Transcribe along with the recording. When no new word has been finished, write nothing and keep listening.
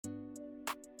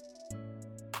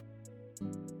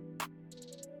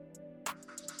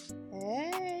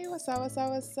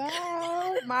What's up?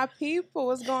 My people,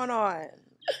 what's going on?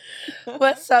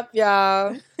 What's up,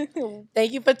 y'all?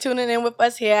 Thank you for tuning in with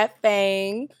us here at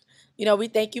FANG. We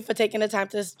thank you for taking the time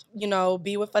to,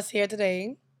 be with us here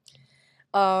today.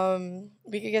 We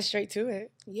can get straight to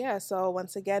it. Yeah, so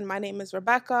once again, my name is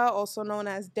Rebecca, also known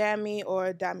as Dammy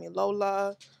or Dammy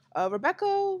Lola.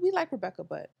 Rebecca, we like Rebecca,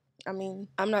 but I mean,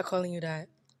 I'm not calling you that.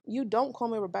 you don't call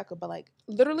me Rebecca, but like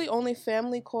literally only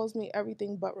family calls me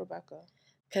everything but Rebecca.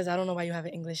 Because I don't know why you have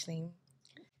an English name.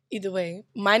 Either way,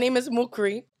 my name is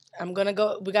Mukri. We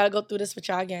gotta go through this with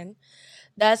y'all again.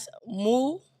 That's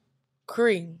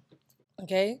Mukri.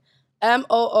 Okay?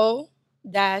 MOO-KREE.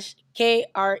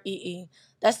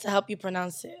 That's to help you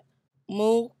pronounce it.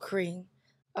 Mukri.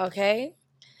 Okay?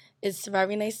 It's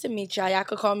very nice to meet y'all. Y'all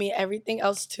could call me everything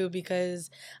else too because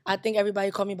I think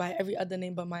everybody call me by every other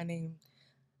name but my name.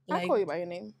 I call you by your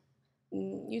name.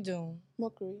 You do.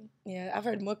 Mukri. Yeah, I've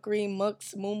heard Mukri,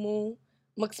 Mux, Moo,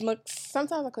 Mux.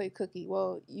 Sometimes I call you Cookie.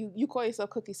 Well, you call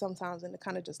yourself Cookie sometimes, and it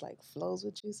kind of just like flows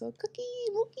with you. So Cookie,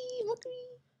 Mookie,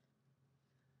 Mukri.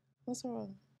 What's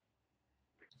wrong?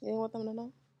 You didn't want them to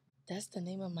know? That's the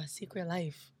name of my secret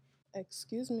life.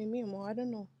 Excuse me, Mo. I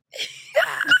don't know.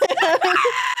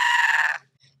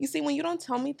 You see, when you don't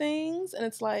tell me things, and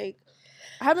it's like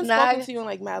I haven't spoken to you in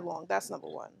like mad long. That's number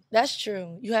one. That's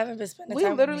true. You haven't been spending We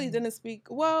time literally with me. didn't speak.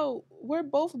 Well, we're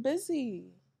both busy.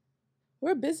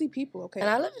 We're busy people, okay? And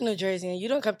I live in New Jersey, and you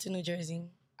don't come to New Jersey.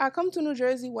 I come to New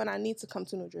Jersey when I need to come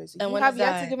to New Jersey. And you when have is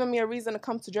yet that? to give me a reason to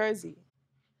come to Jersey.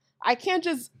 I can't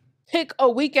just pick a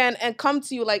weekend and come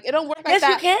to you. Like, it don't work like Yes,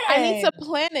 that. you can. I need to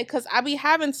plan it because I be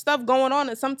having stuff going on,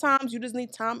 and sometimes you just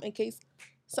need time in case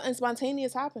something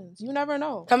spontaneous happens. You never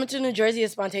know. Coming to New Jersey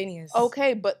is spontaneous.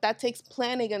 Okay, but that takes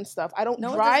planning and stuff. I don't No,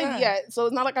 it does drive not. yet, so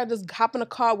it's not like I just hop in a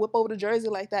car, whip over to Jersey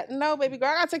like that. No, baby girl,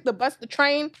 I gotta take the bus, the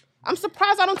train. I'm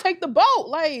surprised I don't take the boat.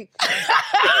 Like,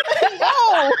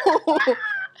 no.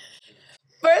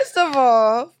 First of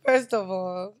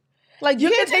all, Like, you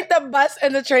can take the bus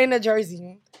and the train to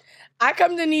Jersey. I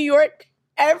come to New York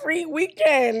every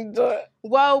weekend.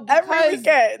 Well, Every because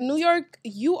weekend. New York,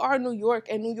 you are New York,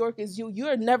 and New York is you.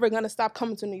 You're never gonna stop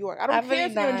coming to New York. I don't I care really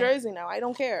if you're in not. Jersey now. I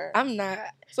don't care. I'm not.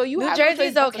 So you New have no choice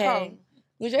Jersey's but to okay. come.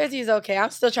 New Jersey is okay.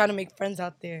 I'm still trying to make friends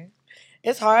out there.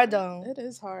 It's hard though. It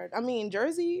is hard. I mean,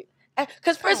 Jersey.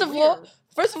 Because first kinda of weird.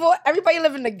 all, everybody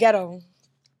live in the ghetto.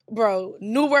 Bro,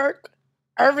 Newark,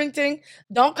 Irvington,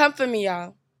 don't come for me,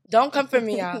 y'all. Don't come for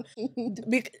me, y'all.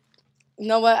 You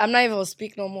know what? I'm not even going to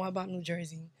speak no more about New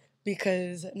Jersey.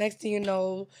 Because next thing you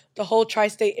know, the whole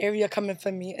tri-state area coming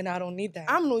for me, and I don't need that.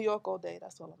 I'm New York all day.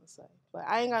 That's all I'm gonna say. But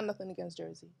I ain't got nothing against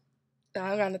Jersey. I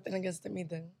don't got nothing against them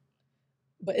either.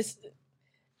 But it's...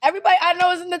 Everybody I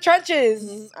know is in the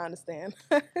trenches. I understand.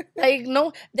 Like,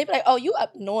 no, they be like, oh, you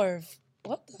up north.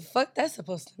 What the fuck that's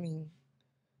supposed to mean?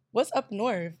 What's up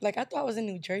north? Like, I thought I was in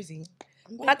New Jersey.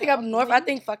 When I think up north, I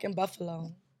think fucking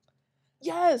Buffalo.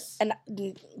 Yes. And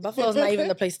Buffalo's not even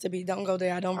the place to be. Don't go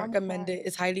there. I don't recommend it.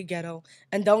 It's highly ghetto.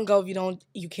 And don't go if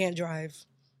you can't drive.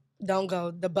 Don't go.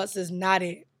 The bus is not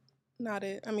it. Not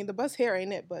it. I mean, the bus here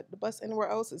ain't it, but the bus anywhere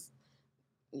else is,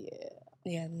 yeah.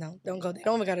 Yeah, no, don't go. They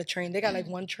don't even got a train. They got like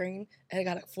one train and they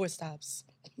got like 4 stops.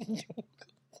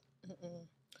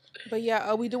 But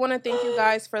yeah, we do want to thank you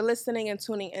guys for listening and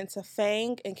tuning into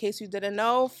FANG. In case you didn't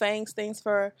know, FANG stands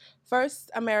for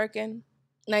First American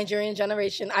Nigerian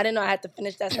Generation. I didn't know I had to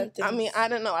finish that sentence. I mean, I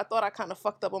don't know. I thought I kind of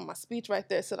fucked up on my speech right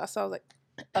there. So that's why I was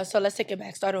like, so let's take it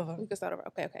back. Start over. We can start over.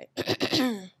 Okay.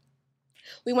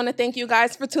 We want to thank you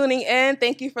guys for tuning in.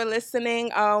 Thank you for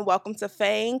listening. Welcome to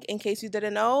FANG. In case you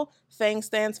didn't know, FANG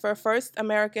stands for First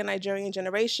American Nigerian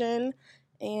Generation.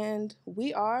 And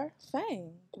we are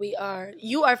FANG. We are.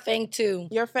 You are FANG too.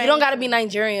 You're FANG. You don't got to be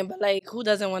Nigerian, but like, who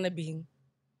doesn't want to be?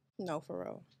 No, for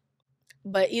real.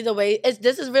 But either way,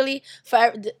 this is really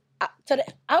for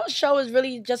our show is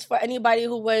really just for anybody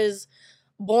who was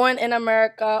born in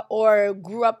America or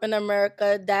grew up in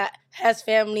America that has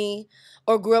family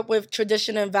or grew up with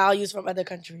tradition and values from other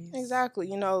countries. Exactly.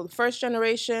 You know, first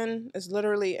generation is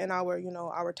literally in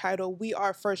our title. We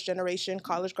are first generation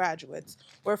college graduates.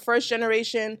 We're first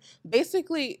generation,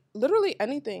 basically, literally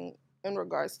anything in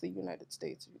regards to the United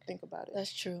States, if you think about it.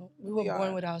 That's true. We were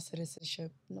born without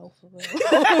citizenship. No, for real.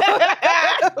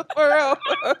 For real.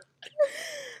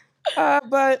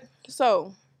 But,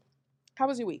 so, how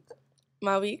was your week?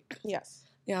 My week? Yes.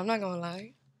 Yeah, I'm not going to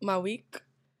lie. My week,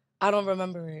 I don't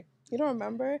remember it. You don't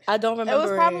remember? I don't remember it.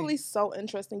 It was probably so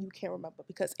interesting you can't remember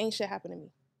because ain't shit happened to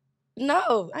me.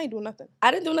 No. I ain't doing nothing.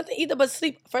 I didn't do nothing either but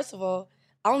sleep. First of all,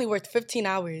 I only worked 15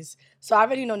 hours. So I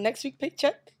already know next week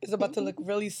paycheck is about to look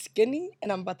really skinny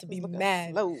and I'm about to be It's looking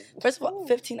mad. slow. First of all, Ooh.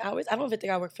 15 hours? I don't even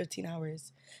think I worked 15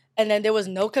 hours. And then there was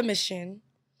no commission.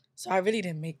 So I really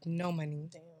didn't make no money.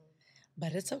 Damn.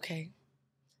 But it's okay.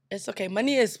 It's okay.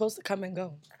 Money is supposed to come and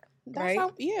go. That's right?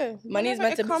 how, yeah. Money is Whenever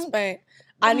meant it to be come- spent.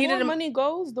 The I more needed money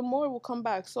goes, the more it will come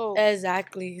back. So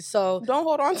Exactly. So don't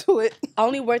hold on to it. I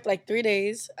only worked like 3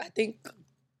 days. I think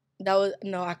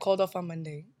I called off on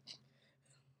Monday.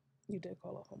 You did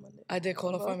call off on Monday. I did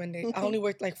call off Well. on Monday. I only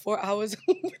worked like 4 hours.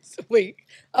 Wait,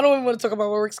 I don't even want to talk about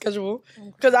my work schedule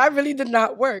because I really did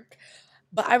not work.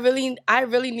 But I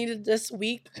really needed this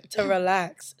week to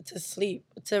relax, to sleep,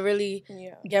 to really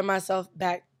get myself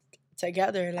back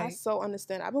together. I so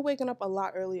understand. I've been waking up a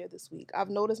lot earlier this week. I've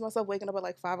noticed myself waking up at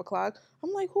like 5 o'clock.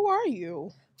 I'm like, who are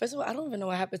you? First of all, I don't even know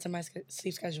what happened to my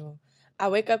sleep schedule. I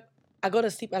wake up, I go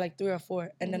to sleep at like 3 or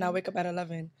 4, and then I wake up at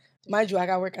 11. Mind you, I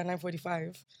got work at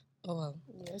 9:45. Oh well.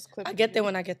 Yes, I get there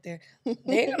when I get there.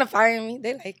 They ain't gonna fire me.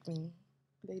 They like me.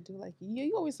 They do like you.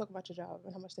 You always talk about your job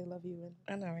and how much they love you.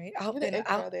 And I know, right? I hope you're the it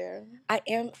girl there. I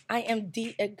am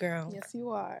the it girl. Yes,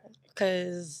 you are.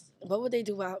 Because what would they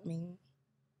do without me?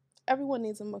 Everyone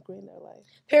needs a McGree in their life.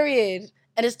 Period.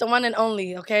 And it's the one and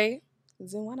only, okay?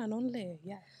 The one and only,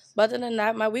 yes. But other than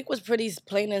that, my week was pretty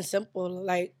plain and simple.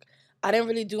 Like, I didn't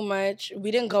really do much. We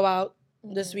didn't go out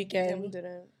this weekend. Yeah, we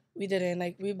didn't. We didn't.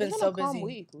 Like, we've been It's so been a calm busy.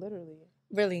 week, literally.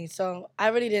 Really. So, I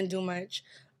really didn't do much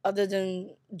other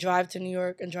than drive to New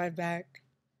York and drive back.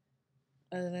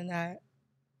 Other than that,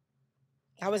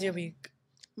 how was your week?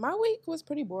 My week was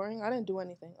pretty boring. I didn't do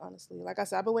anything, honestly. Like I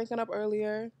said, I've been waking up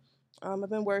earlier. I've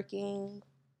been working,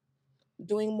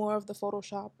 doing more of the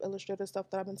Photoshop, Illustrator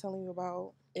stuff that I've been telling you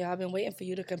about. Yeah, I've been waiting for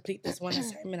you to complete this one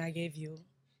assignment I gave you.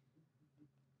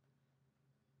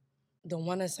 The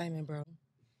one assignment, bro.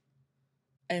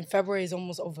 And February is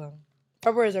almost over.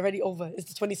 February is already over.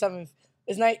 It's the 27th.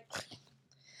 It's not...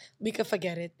 We could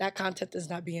forget it. That content is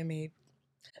not being made.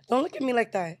 Don't look at me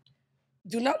like that.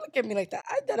 Do not look at me like that.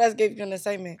 I thought gave you an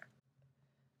assignment.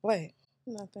 What?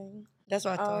 Nothing. That's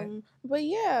what I thought. But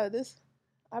yeah,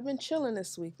 I've been chilling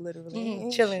this week,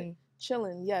 literally. Chilling.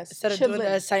 Chilling, yes. Instead of doing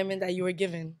the assignment that you were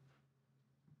given.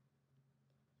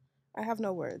 I have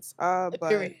no words. But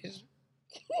period.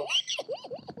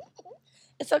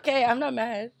 It's okay. I'm not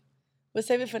mad. We'll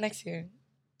save it for next year.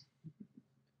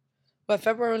 But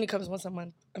February only comes once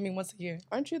a year.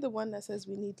 Aren't you the one that says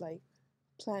we need like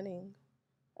planning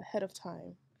ahead of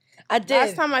time? I did.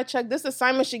 Last time I checked, this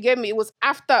assignment she gave me, it was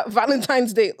after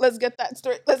Valentine's Day. Let's get that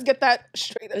straight. Let's get that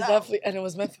straight. Definitely, and it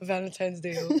was meant for Valentine's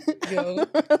Day. Yo.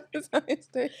 Valentine's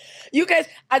Day. You guys,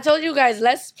 I told you guys,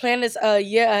 let's plan this a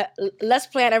year. Let's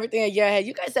plan everything a year ahead.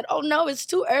 You guys said, "Oh no, it's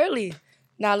too early."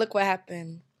 Now look what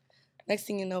happened. Next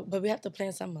thing you know, but we have to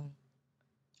plan summer.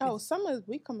 Oh, summer,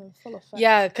 we coming full of fun.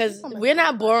 Yeah, because we're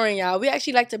not boring, y'all. We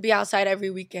actually like to be outside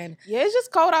every weekend. Yeah, it's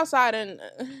just cold outside.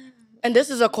 And this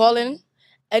is a call-in.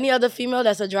 Any other female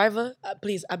that's a driver,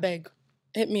 please, I beg,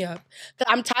 hit me up.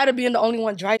 Because I'm tired of being the only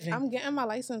one driving. I'm getting my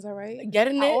license, all right?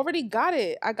 Getting it? I already got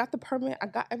it. I got the permit. I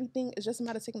got everything. It's just a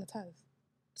matter of taking the test.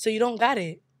 So you don't got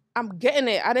it? I'm getting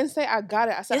it. I didn't say I got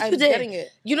it. I said I'm getting it.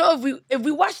 You know, if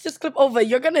we watch this clip over,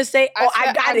 you're going to say,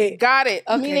 I got it. Got it.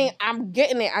 Okay. Meaning I'm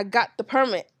getting it. I got the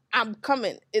permit. I'm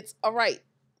coming. It's all right.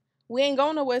 We ain't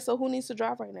going nowhere, so who needs to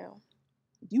drive right now?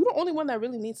 You the only one that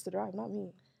really needs to drive, not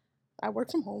me. I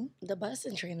work from home. The bus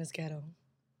and train is ghetto.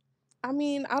 I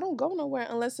mean, I don't go nowhere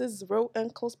unless it's real in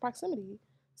close proximity.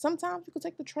 Sometimes you could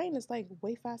take the train. It's like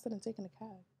way faster than taking a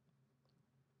cab.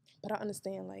 But I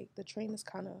understand, like, the train is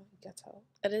kind of ghetto.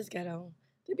 It is ghetto.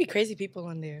 There'd be crazy people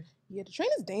on there. Yeah, the train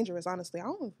is dangerous, honestly. I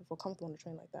don't even feel comfortable on the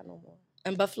train like that no more.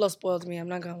 And Buffalo spoiled me. I'm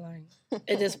not going to lie.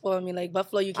 It just spoiled me. Like,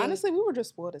 Buffalo, you can't... Honestly, we were just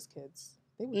spoiled as kids.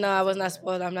 No, I was not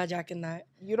spoiled. I'm not jacking that.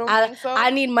 You don't think so? I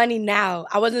need money now.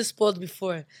 I wasn't spoiled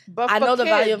before. But I know the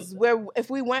value of... where if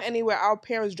we went anywhere, our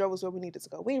parents drove us where we needed to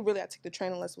go. We didn't really have to take the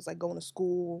train unless it was like going to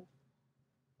school.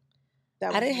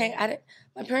 My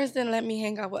parents didn't let me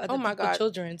hang out with other people's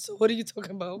children. So what are you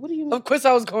talking about? What do you mean? Of course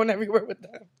I was going everywhere with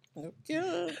them.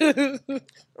 Okay.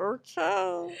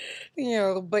 Okay. You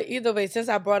know, but either way, since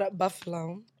I brought up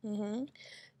Buffalo,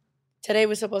 today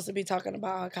we're supposed to be talking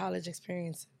about our college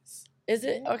experiences. Is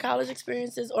it our college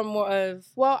experiences or more of...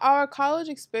 Well, our college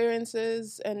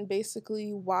experiences and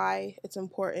basically why it's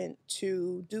important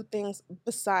to do things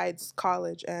besides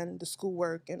college and the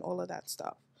schoolwork and all of that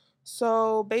stuff.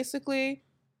 So basically,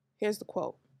 here's the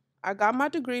quote. I got my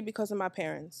degree because of my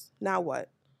parents. Now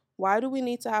what? Why do we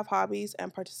need to have hobbies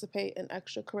and participate in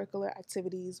extracurricular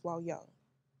activities while young?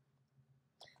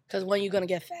 Because when you're going to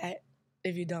get fat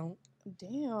if you don't.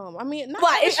 Damn. I mean, not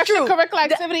Well, every it's true.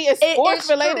 extracurricular activity is It sports is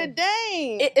related. true.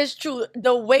 Dang. It is true.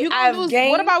 The way You gonna I've lose.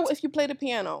 gained. What about if you play the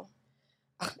piano?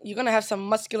 You're gonna have some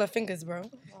muscular fingers, bro.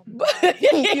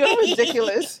 You're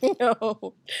ridiculous.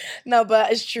 No,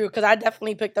 but it's true because I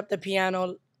definitely picked up the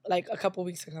piano like a couple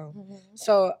weeks ago.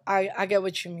 So I get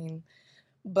what you mean,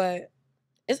 but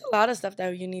it's a lot of stuff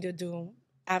that you need to do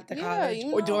after college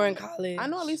or during college. I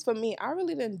know at least for me, I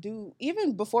really didn't do,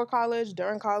 even before college,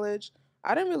 during college,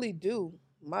 I didn't really do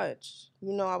much.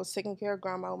 I was taking care of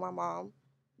grandma with my mom.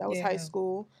 That was high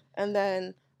school. And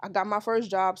then I got my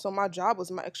first job, so my job was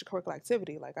my extracurricular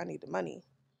activity. Like, I needed money.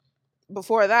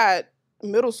 Before that,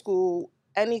 middle school,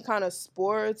 any kind of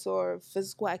sports or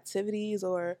physical activities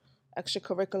or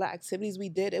extracurricular activities we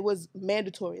did, it was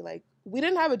mandatory. Like, we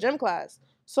didn't have a gym class.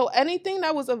 So anything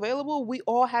that was available, we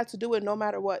all had to do it no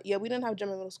matter what. Yeah, we didn't have gym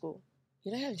in middle school.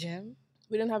 You didn't have gym?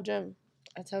 We didn't have gym.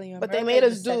 I tell you, but they made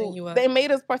us they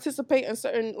made us participate in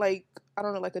certain, like, I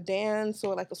don't know, like a dance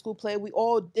or like a school play. We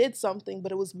all did something,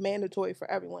 but it was mandatory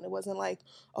for everyone. It wasn't like,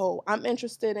 oh, I'm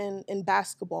interested in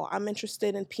basketball. I'm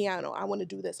interested in piano. I want to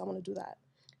do this. I want to do that.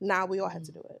 Nah, we all had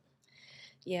to do it.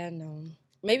 Yeah, no.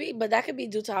 Maybe, but that could be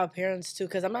due to our parents too.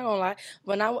 Because I'm not gonna lie,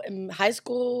 when I in high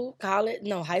school,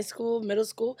 middle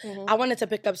school, I wanted to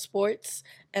pick up sports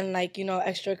and like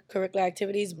extracurricular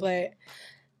activities, but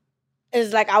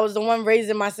it's like I was the one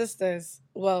raising my sisters.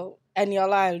 Well, and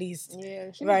y'all are at least,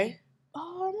 right?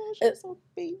 Oh, she's so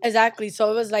big. Exactly.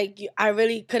 So it was like I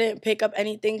really couldn't pick up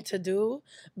anything to do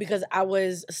because I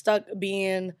was stuck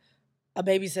being a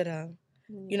babysitter.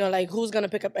 Like who's gonna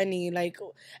pick up any like,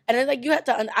 and then like you have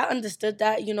to. I understood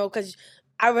that, because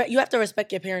you have to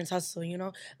respect your parents' hustle.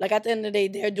 Like at the end of the day,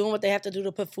 they're doing what they have to do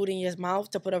to put food in your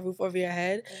mouth, to put a roof over your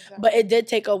head. Exactly. But it did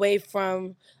take away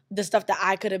from the stuff that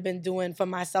I could have been doing for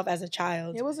myself as a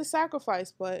child. It was a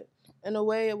sacrifice, but in a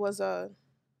way, it was a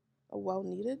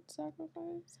well-needed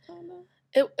sacrifice, kind of.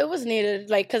 It was needed,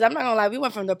 like, because I'm not gonna lie, we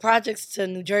went from the projects to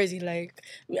New Jersey, like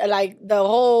the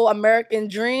whole American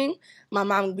dream. My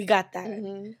mom, we got that,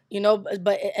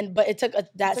 but it took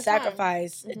that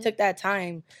sacrifice. It took that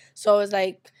time. So it's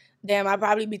like, damn, I'd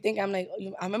probably be thinking, I'm like,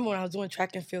 I remember when I was doing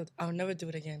track and field, I'll never do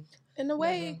it again. In a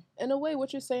way,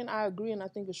 what you're saying, I agree, and I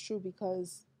think it's true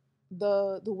because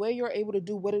the way you're able to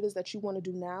do what it is that you want to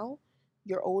do now,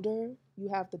 you're older, you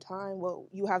have the time,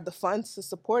 you have the funds to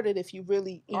support it if you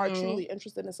really are truly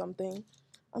interested in something.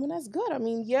 I mean, that's good. I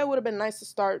mean, yeah, it would have been nice to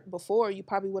start before. You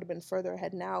probably would have been further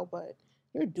ahead now, but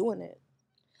you're doing it.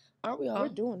 Aren't we all? We're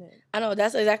doing it. I know.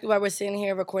 That's exactly why we're sitting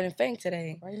here recording FANG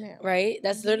today. Right now. Right?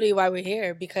 That's literally why we're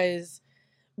here, because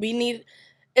we need...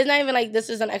 It's not even like this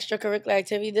is an extracurricular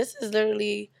activity. This is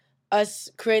literally us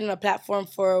creating a platform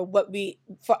for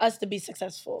us to be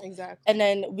successful. Exactly. And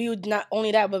then we would not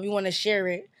only that, but we want to share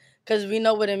it because we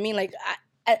know what it means. Like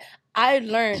I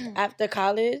learned after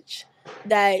college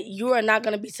that you are not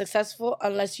going to be successful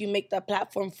unless you make the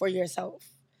platform for yourself.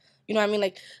 You know what I mean?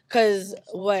 Like, because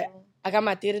I got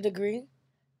my theater degree.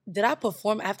 Did I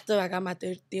perform after I got my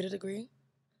theater degree?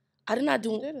 I did not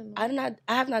do. I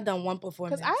have not done one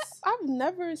performance. Because I've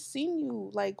never seen you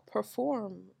like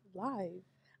perform live.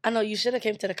 I know you should have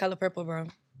came to the Color Purple, bro.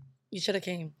 You should have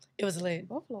came. It was lit.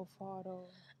 Buffalo far though.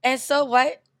 And so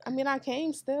what? I mean, I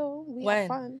came still. We had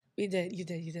fun. We did. You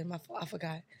did. My fault. I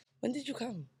forgot. When did you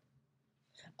come?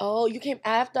 Oh, you came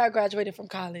after I graduated from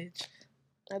college.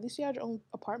 At least you had your own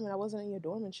apartment. I wasn't in your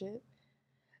dorm and shit.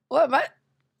 What? My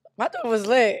dorm was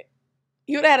lit.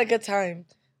 You would have had a good time.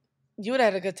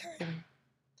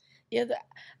 Yeah,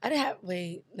 I didn't have...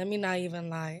 Wait, let me not even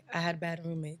lie. I had bad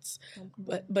roommates.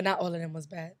 But not all of them was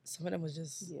bad. Some of them was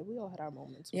just... Yeah, we all had our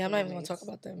moments. Yeah, I'm not even going to talk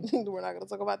about them. We're not going to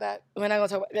talk about that? We're not going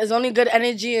to talk about... There's only good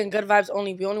energy and good vibes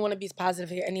only. We only want to be positive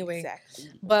here anyway. Exactly.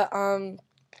 But,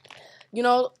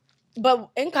 but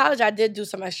in college, I did do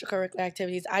some extracurricular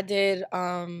activities. I did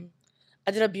a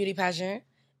beauty pageant.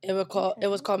 It was called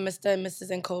Mr. and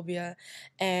Mrs. Encobia.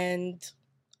 And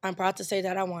I'm proud to say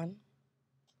that I won.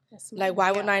 Like,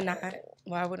 why would I not?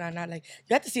 Why would I not? Like,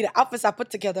 you have to see the outfits I put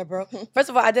together, bro. First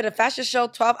of all, I did a fashion show,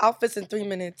 12 outfits in 3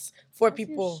 minutes, 4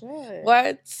 people.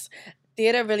 What?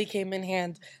 Theater really came in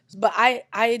hand. But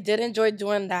I did enjoy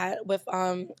doing that with,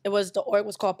 the org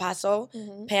was called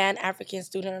PASO, Pan-African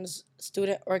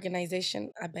Student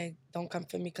Organization. I beg, don't come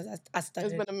for me because I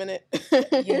studied. It's been a minute.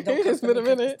 Yeah, don't come for me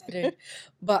because I studied.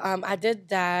 But I did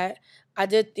that. I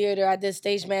did theater. I did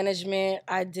stage management.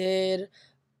 I did...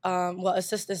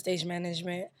 assistant stage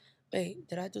management. Wait,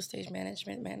 did I do stage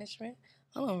management?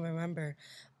 I don't remember.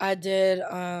 I did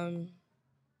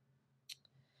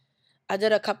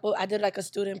like a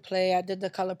student play. I did the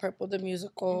Color Purple, the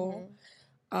musical.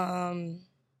 I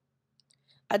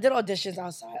I did auditions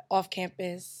outside, off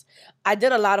campus. I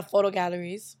did a lot of photo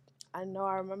galleries. I know,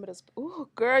 I remember this. Ooh,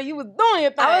 girl, you was doing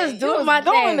your thing. I was doing my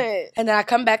doing thing. it. And then I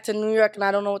come back to New York and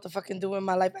I don't know what to fucking do in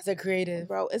my life as a creative.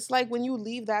 Bro, it's like when you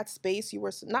leave that space, you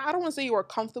were not, I don't want to say you were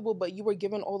comfortable, but you were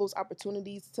given all those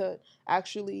opportunities to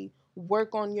actually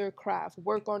work on your craft,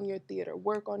 work on your theater,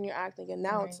 work on your acting. And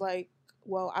now it's like,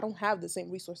 well, I don't have the same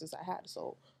resources I had.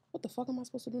 So what the fuck am I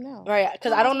supposed to do now? Right,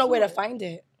 because I don't know where to find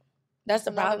it. That's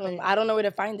the problem. I don't know where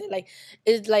to find it. Like,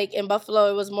 it's like in Buffalo,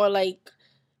 it was more like,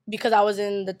 because I was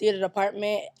in the theater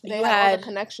department, they you had all the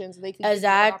connections. They could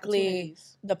exactly.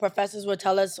 The professors would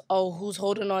tell us, oh, who's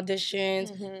holding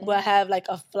auditions. Mm-hmm. We'll have like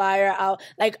a flyer out.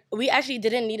 Like, we actually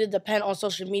didn't need to depend on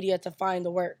social media to find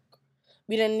the work.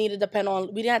 We didn't need to depend on.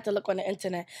 We didn't have to look on the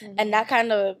internet, and that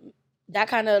kind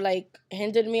of like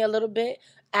hindered me a little bit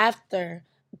after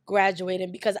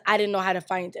graduating because I didn't know how to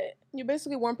find it. You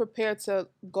basically weren't prepared to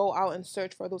go out and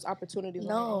search for those opportunities.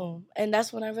 No. And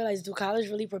that's when I realized, do college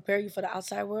really prepare you for the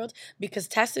outside world? Because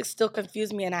tactics still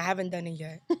confuse me and I haven't done it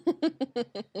yet.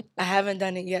 I haven't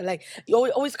done it yet. Like, you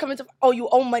always come into, oh, you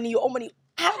owe money.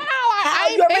 How?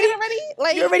 You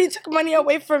already took money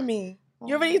away from me.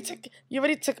 You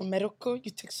already took medical, you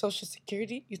took Social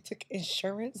Security, you took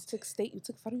insurance, you took state, you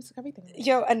took federal, you took everything.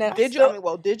 Yo, and then did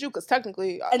you? Did you? Because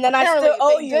technically, and then I still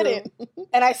owe you,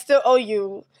 and I still owe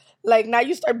you. Like, now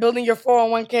you start building your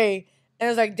 401k, and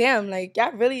it's like, damn, like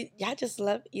y'all just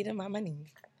love eating my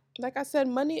money. Like I said,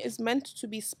 money is meant to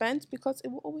be spent because it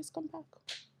will always come back.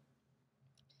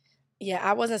 Yeah,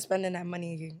 I wasn't spending that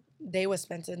money. They were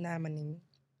spending that money,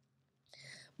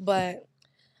 but.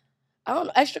 I don't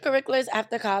know, extracurriculars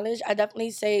after college, I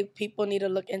definitely say people need to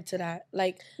look into that.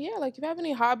 Like, yeah, like if you have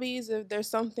any hobbies, if there's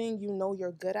something you know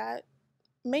you're good at,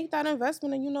 make that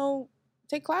investment and,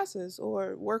 take classes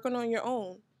or working on your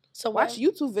own. So watch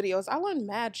YouTube videos. I learned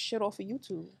mad shit off of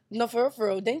YouTube. No, for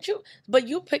real. Didn't you? But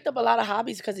you picked up a lot of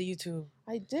hobbies because of YouTube.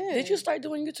 I did. Did you start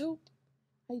doing YouTube?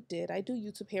 I did. I do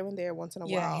YouTube here and there once in a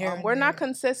while. We're not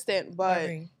consistent, but...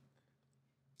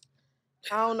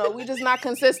 I don't know. We just not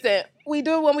consistent. We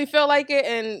do it when we feel like it,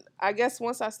 and I guess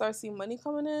once I start seeing money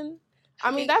coming in, I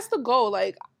mean, that's the goal.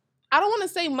 Like, I don't want to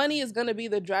say money is going to be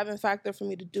the driving factor for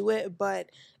me to do it,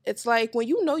 but it's like when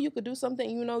you know you could do something,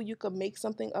 you could make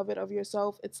something of it of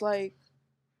yourself, it's like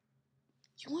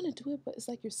you want to do it, but it's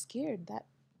like you're scared. That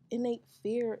innate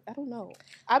fear, I don't know.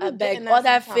 I beg all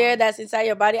that fear that's inside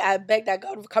your body. I beg that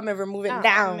God will come and remove it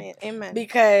down. Amen.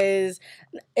 Because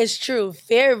it's true.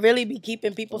 Fear really be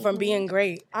keeping people from being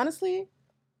great. Honestly,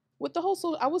 with the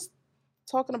whole I was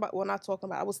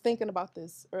I was thinking about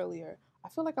this earlier. I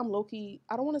feel like I'm low-key,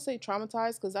 I don't want to say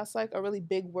traumatized because that's like a really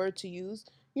big word to use.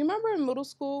 You remember in middle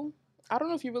school? I don't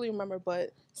know if you really remember, but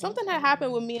something had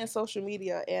happened with me and social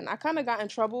media, and I kind of got in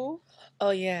trouble. Oh,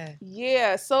 yeah.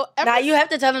 Yeah, so... Now, you have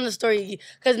to tell them the story,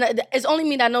 because it's only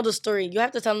me that know the story. You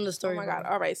have to tell them the story. Oh, my God.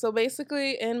 All right, so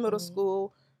basically, in middle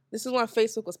school, this is when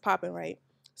Facebook was popping, right?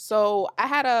 So I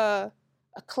had a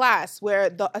class where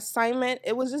the assignment,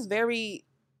 it was just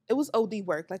it was OD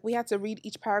work. Like, we had to read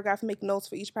each paragraph, make notes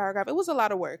for each paragraph. It was a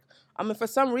lot of work. And for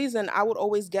some reason, I would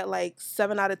always get like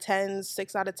 7 out of 10s,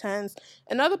 6 out of 10s.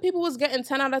 And other people was getting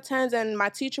 10 out of 10s, and my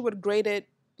teacher would grade it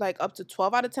like up to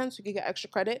 12 out of 10 so you could get extra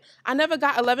credit. I never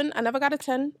got 11. I never got a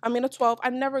 10. I mean a 12.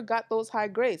 I never got those high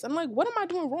grades. I'm like, what am I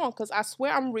doing wrong? Because I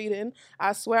swear I'm reading.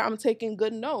 I swear I'm taking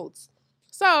good notes.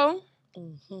 So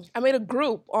I made a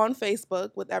group on Facebook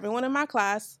with everyone in my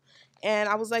class. And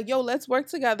I was like, yo, let's work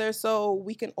together so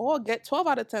we can all get 12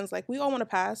 out of 10s. Like, we all want to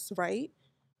pass, right?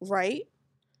 Right?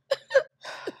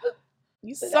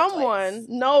 You said someone,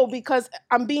 no, because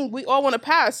we all want to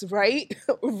pass, right?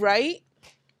 Right?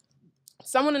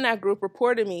 Someone in that group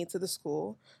reported me to the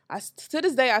school. To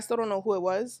this day, I still don't know who it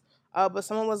was. But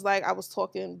someone was like, I was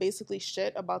talking basically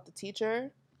shit about the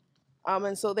teacher.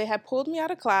 And so they had pulled me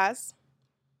out of class.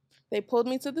 They pulled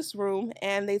me to this room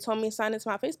and they told me to sign into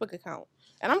my Facebook account.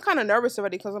 And I'm kind of nervous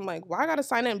already because I'm like, why I got to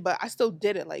sign in? But I still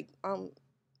did it. Like,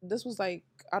 this was like,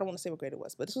 I don't want to say what grade it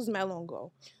was, but this was mad long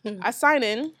ago. I signed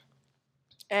in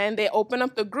and they opened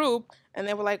up the group and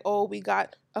they were like, oh, we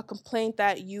got a complaint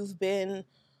that you've been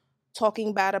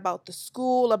talking bad about the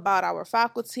school, about our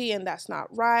faculty, and that's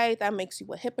not right. That makes you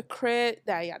a hypocrite,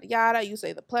 that yada yada. You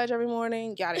say the pledge every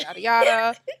morning, yada yada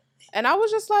yada. And I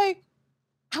was just like,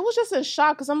 I was just in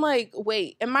shock because I'm like,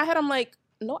 wait. In my head, I'm like,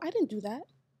 no, I didn't do that.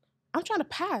 I'm trying to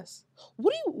pass.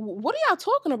 What are y'all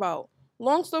talking about?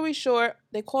 Long story short,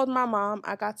 they called my mom.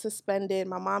 I got suspended.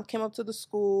 My mom came up to the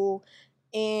school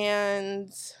and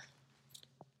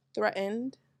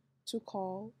threatened to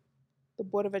call the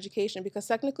Board of Education because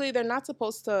technically they're not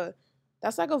supposed to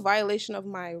That's like a violation of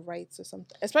my rights or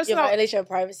something. Your Especially violation of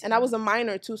privacy. and I was a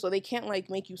minor too, so they can't like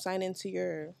make you sign into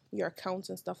your accounts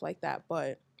and stuff like that.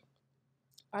 But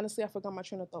honestly, I forgot my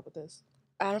train of thought with this.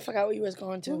 I don't forgot what you was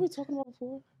going What were to. we talking about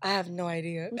before? I have no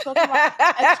idea. We talking about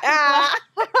extra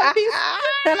hobbies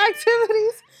and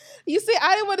activities. You see,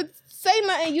 I didn't want to say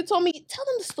nothing. You told me, tell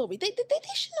them the story. They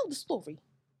should know the story.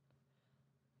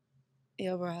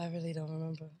 Yo, bro, I really don't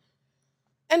remember.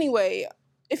 Anyway,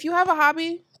 if you have a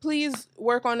hobby, please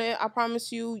work on it. I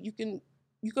promise you, you can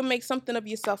make something of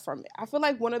yourself from it. I feel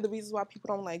like one of the reasons why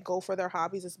people don't like go for their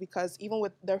hobbies is because even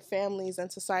with their families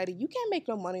and society, you can't make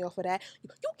no money off of that.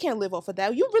 You can't live off of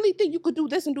that. You really think you could do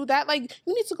this and do that? Like,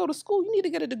 you need to go to school. You need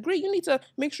to get a degree. You need to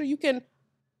make sure you can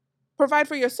provide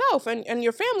for yourself and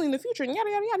your family in the future and yada,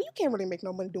 yada, yada. You can't really make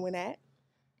no money doing that.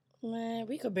 Man,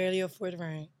 we could barely afford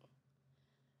rent.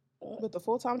 With the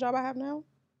full-time job I have now?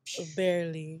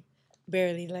 Barely.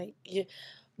 Like, yeah.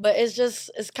 But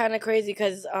it's kind of crazy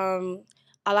because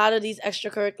a lot of these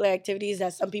extracurricular activities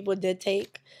that some people did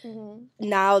take,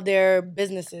 now they're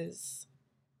businesses.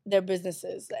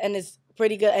 And it's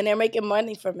pretty good. And they're making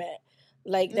money from it.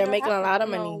 Like, they're making a lot of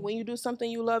money. When you do something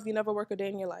you love, you never work a day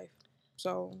in your life.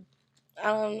 So,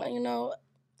 I don't know.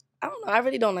 I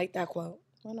really don't like that quote.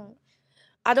 Why not?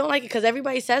 I don't like it because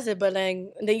everybody says it, but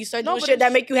then you start doing shit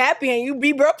that make you happy and you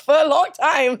be broke for a long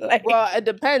time. Like, well, it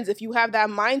depends. If you have that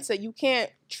mindset, you can't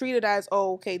treat it as,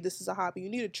 oh, okay, this is a hobby. You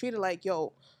need to treat it like,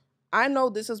 yo, I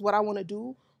know this is what I want to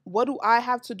do. What do I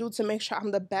have to do to make sure I'm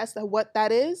the best at what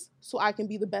that is so I can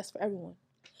be the best for everyone?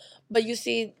 But you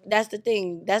see, that's the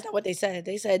thing. That's not what they said.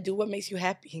 They said, do what makes you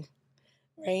happy,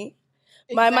 right?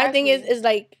 Exactly. My thing is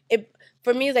like,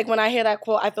 for me, it's like when I hear that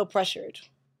quote, I feel pressured.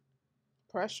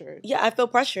 Pressured? Yeah, I feel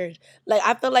pressured. Like,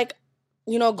 I feel like,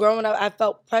 growing up, I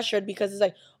felt pressured because it's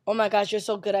like, oh my gosh, you're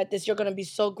so good at this. You're going to be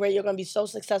so great. You're going to be so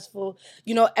successful.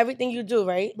 Everything you do,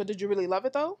 right? But did you really love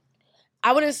it though?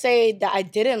 I wouldn't say that I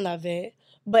didn't love it,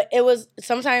 but it was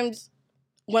sometimes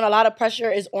when a lot of pressure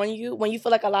is on you, when you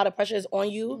feel like a lot of pressure is on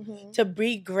you to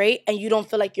be great and you don't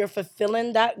feel like you're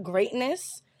fulfilling that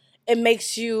greatness, it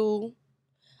makes you,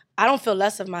 I don't feel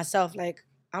less of myself. Like,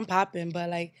 I'm popping, but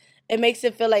like, it makes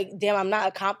it feel like, damn, I'm not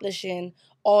accomplishing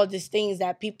all these things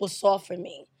that people saw for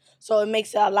me. So it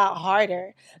makes it a lot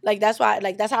harder. Like, that's why,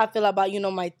 like, that's how I feel about,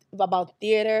 about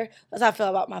theater. That's how I feel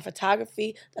about my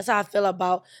photography. That's how I feel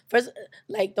about, first,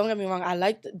 like, don't get me wrong, I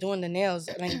like doing the nails,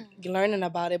 like, learning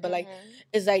about it. But, like,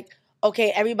 it's like,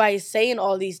 okay, everybody's saying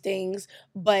all these things,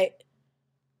 but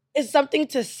it's something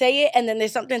to say it, and then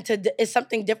it's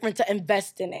something different to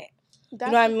invest in it. That's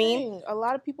you know what I mean? Thing. A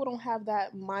lot of people don't have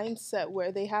that mindset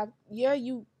where they have,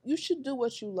 you should do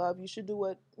what you love. You should do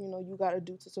what, you got to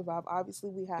do to survive. Obviously,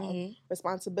 we have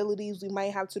responsibilities. We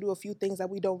might have to do a few things that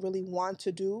we don't really want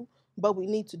to do, but we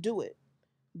need to do it.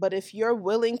 But if you're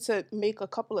willing to make a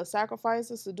couple of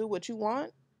sacrifices to do what you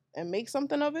want and make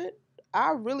something of it,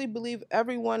 I really believe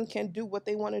everyone can do what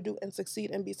they want to do and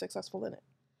succeed and be successful in it.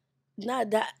 Nah,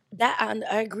 that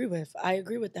I agree with. I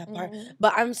agree with that part.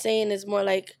 But I'm saying it's more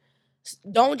like,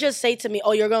 don't just say to me,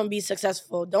 oh, you're going to be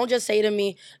successful. Don't just say to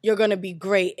me, you're going to be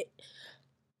great.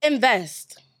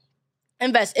 Invest.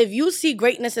 If you see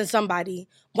greatness in somebody,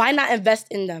 why not invest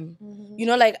in them?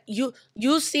 Like,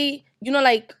 you see,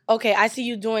 like, okay, I see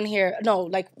you doing here. No,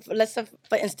 like, let's say,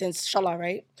 for instance, Shala,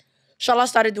 right? Shala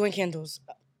started doing candles,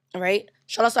 right?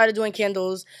 Shala started doing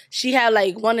candles. She had,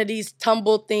 like, one of these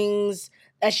tumble things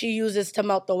that she uses to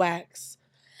melt the wax.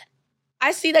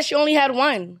 I see that she only had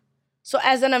one. So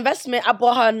as an investment, I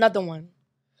bought her another one.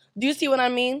 Do you see what I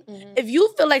mean? If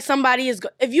you feel like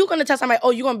if you're going to tell somebody,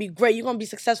 oh, you're going to be great, you're going to be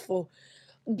successful,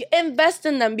 invest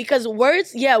in them. Because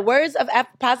words of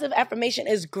positive affirmation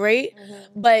is great,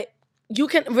 but you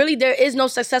can really, there is no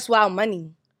success without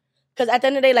money. Because at the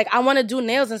end of the day, like, I want to do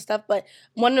nails and stuff, but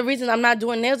one of the reasons I'm not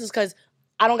doing nails is because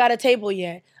I don't got a table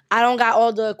yet. I don't got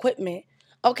all the equipment.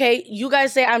 Okay, you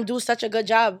guys say I'm doing such a good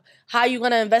job. How are you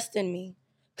going to invest in me?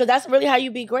 Because that's really how you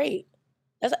be great.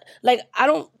 That's like, I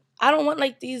don't want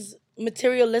like these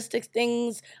materialistic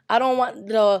things. I don't want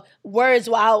the words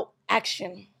without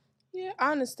action. Yeah,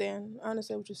 I understand. I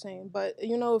understand what you're saying. But,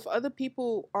 if other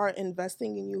people aren't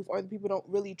investing in you, if other people don't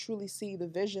really truly see the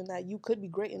vision that you could be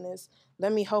great in this,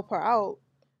 let me help her out.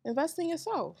 Invest in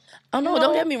yourself. Oh, no,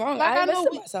 don't get me wrong. Like, I invest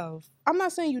in myself. I'm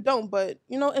not saying you don't, but,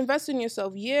 invest in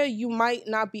yourself. Yeah, you might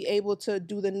not be able to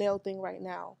do the nail thing right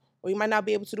now. Or you might not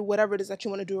be able to do whatever it is that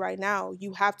you want to do right now.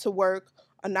 You have to work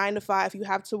a 9 to 5. You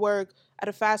have to work at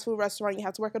a fast food restaurant. You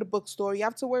have to work at a bookstore. You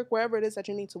have to work wherever it is that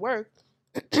you need to work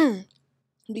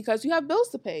because you have bills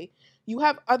to pay. You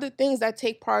have other things that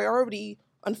take priority,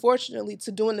 unfortunately,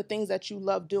 to doing the things that you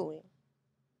love doing.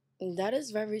 That is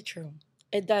very true.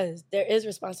 It does. There is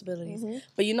responsibilities. Mm-hmm.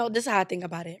 But you know, this is how I think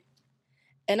about it.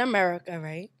 In America,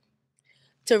 right?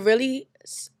 To really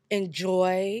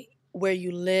enjoy where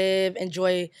you live,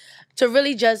 to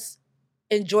really just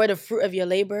enjoy the fruit of your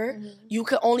labor, Mm-hmm. you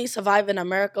can only survive in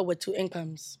America with two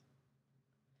incomes.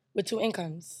 With two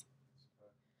incomes.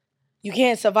 You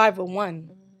can't survive with one.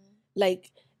 Mm-hmm.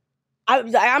 Like,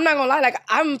 I'm not gonna lie, like,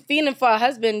 I'm feeling for a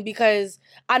husband because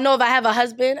I know if I have a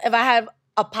husband, if I have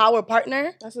a power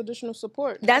partner, That's additional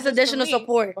support. that's Not just for additional me,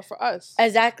 support. but for us.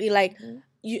 Exactly. Like,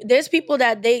 Mm-hmm. there's people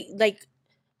that they, like,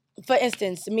 for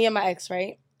instance, me and my ex,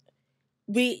 right?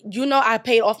 I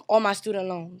paid off all my student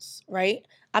loans, right?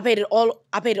 I paid it all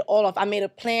off. I made a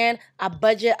plan, I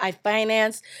budget, I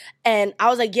finance, and I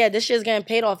was like, yeah, this shit's getting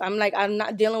paid off. I'm like, I'm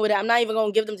not dealing with it. I'm not even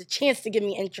gonna give them the chance to give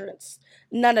me insurance.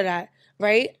 None of that,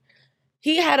 right?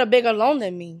 He had a bigger loan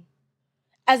than me.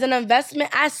 As an investment,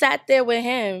 I sat there with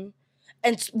him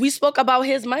and we spoke about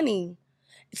his money.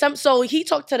 So he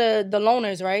talked to the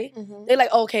loaners, right? Mm-hmm. They're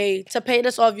like, okay, to pay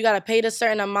this off, you gotta pay this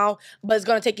certain amount, but it's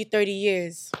gonna take you 30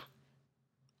 years.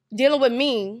 Dealing with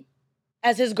me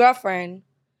as his girlfriend,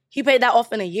 he paid that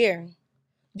off in a year.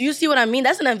 Do you see what I mean?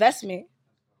 That's an investment.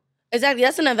 Exactly,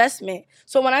 that's an investment.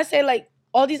 So when I say, like,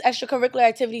 all these extracurricular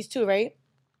activities too, right?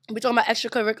 We're talking about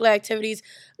extracurricular activities,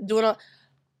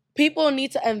 people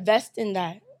need to invest in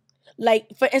that. Like,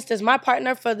 for instance, my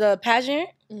partner for the pageant,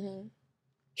 Mm-hmm.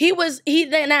 he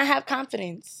did not have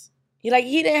confidence. He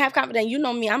didn't have confidence. You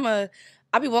know me,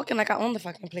 I be walking like I own the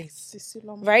fucking place.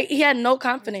 Right? He had no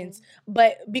confidence. Mm-hmm.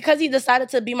 But because he decided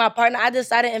to be my partner, I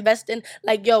decided to invest in,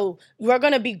 like, yo, we're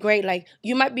gonna be great. Like,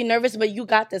 you might be nervous, but you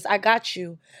got this. I got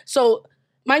you. So,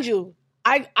 mind you,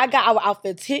 I got our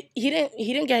outfits. He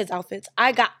didn't get his outfits.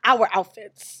 I got our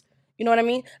outfits. You know what I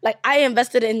mean? Like, I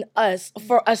invested in us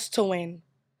for us to win.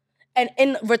 And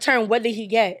in return, what did he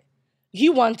get? He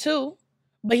won too,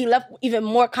 but he left even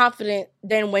more confident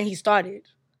than when he started.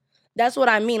 That's what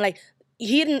I mean. Like,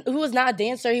 he was not a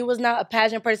dancer. He was not a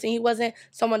pageant person. He wasn't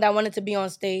someone that wanted to be on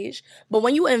stage. But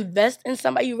when you invest in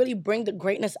somebody, you really bring the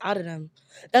greatness out of them.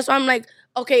 That's why I'm like,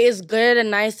 okay, it's good and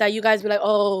nice that you guys be like,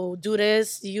 oh, do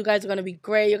this. You guys are going to be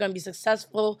great. You're going to be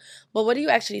successful. But what are you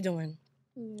actually doing?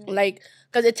 Yeah. Like,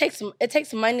 because it takes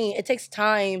money. It takes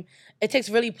time. It takes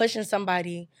really pushing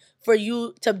somebody for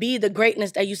you to be the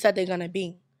greatness that you said they're going to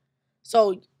be.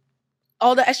 So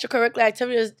all the extracurricular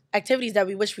activities that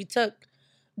we wish we took,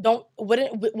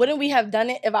 wouldn't we have done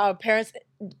it if our parents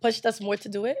pushed us more to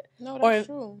do it? No, that's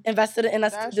true. Invested in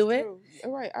us to do it?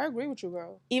 You're right. I agree with you,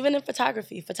 girl. Even in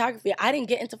photography, I didn't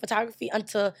get into photography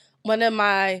until one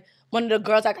of the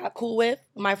girls I got cool with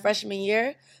my freshman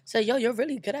year said, yo, you're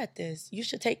really good at this. You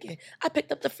should take it. I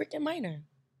picked up the freaking minor.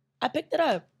 I picked it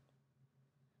up.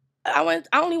 I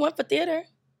only went for theater.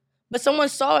 But someone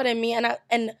saw it in me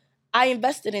and I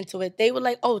invested into it. They were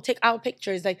like, oh, take our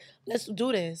pictures. Like, let's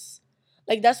do this.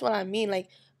 Like, that's what I mean. Like,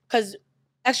 because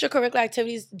extracurricular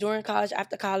activities during college,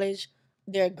 after college,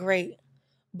 they're great.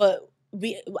 But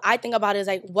I think about it as,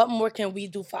 like, what more can we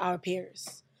do for our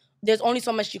peers? There's only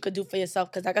so much you could do for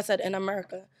yourself. Because, like I said, in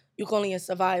America, you can only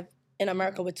survive in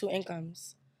America with two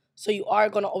incomes. So you are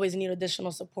going to always need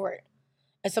additional support.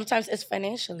 And sometimes it's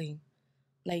financially.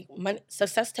 Like,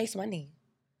 success takes money.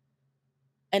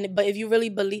 But if you really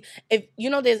believe, if you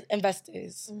know there's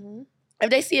investors, mm-hmm. If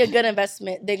they see a good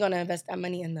investment, they're gonna invest that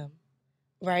money in them,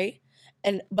 right?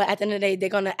 But at the end of the day, they're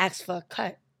gonna ask for a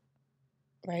cut,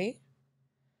 right?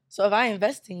 So if I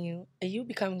invest in you and you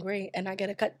become great and I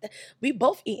get a cut, we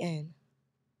both eating.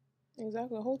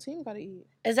 Exactly, the whole team gotta eat.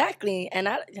 Exactly, and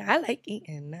I like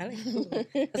eating. I like food.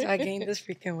 That's why I gained this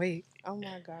freaking weight. Oh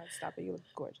my God, stop it! You look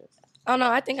gorgeous. Oh no,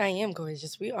 I think I am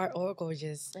gorgeous. We are all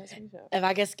gorgeous. If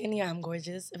I get skinnier, I'm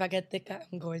gorgeous. If I get thicker,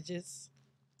 I'm gorgeous.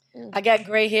 I got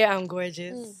gray hair, I'm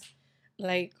gorgeous.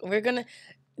 Like, we're gonna,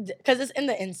 because it's in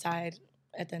the inside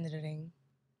at the end of the day.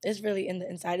 It's really in the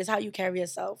inside. It's how you carry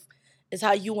yourself. It's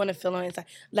how you want to feel on the inside.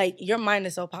 Like, your mind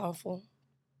is so powerful.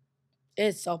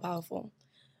 It's so powerful.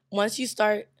 Once you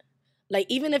start, like,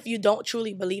 even if you don't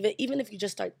truly believe it, even if you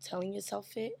just start telling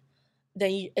yourself it,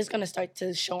 then it's going to start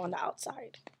to show on the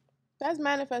outside. That's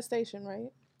manifestation,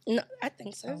 right? No, I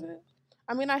think so. Is it?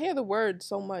 I mean, I hear the word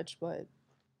so much,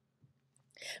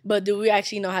 But do we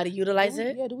actually know how to utilize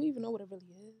it? Yeah, do we even know what it really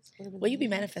is? What you be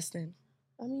manifesting?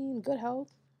 I mean, good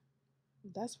health.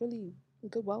 That's really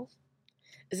good wealth.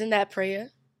 Isn't that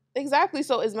prayer? Exactly.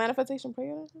 So is manifestation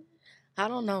prayer? I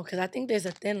don't know, because I think there's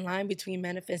a thin line between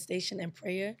manifestation and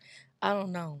prayer. I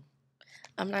don't know.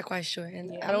 I'm not quite sure.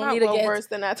 And I don't need to get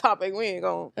versed in that topic. We ain't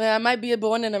going. I might be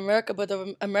born in America, but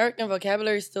the American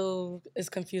vocabulary still is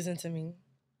confusing to me.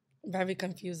 Very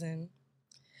confusing.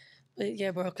 But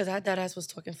yeah, bro, because I thought I was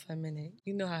talking for a minute.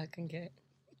 You know how I can get.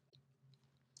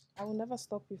 I will never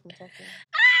stop you from talking.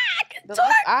 I can The talk.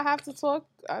 less I have to talk,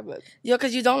 Yo,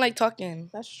 because you don't like talking.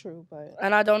 that's true, but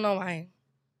And I don't know why.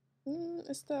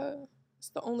 it's the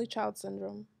only child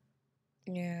syndrome.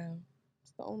 Yeah.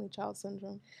 It's the only child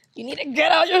syndrome. You need to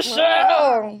get out your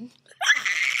shell.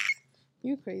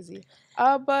 You crazy.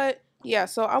 But yeah,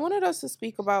 so I wanted us to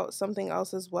speak about something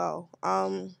else as well.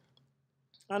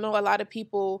 I know a lot of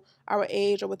people our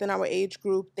age or within our age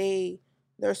group,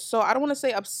 they're so, I don't want to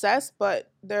say obsessed,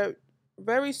 but they're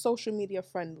very social media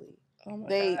friendly. Oh my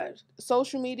They God.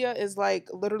 social media is like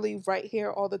literally right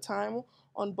here all the time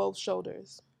on both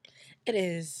shoulders. It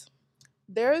is.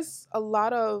 There's a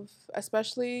lot of,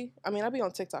 especially, I mean, I be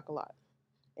on TikTok a lot.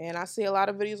 And I see a lot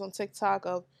of videos on TikTok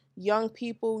of young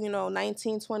people,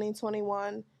 19, 20,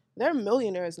 21. They're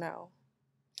millionaires now.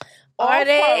 Are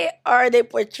they? Or are they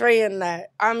portraying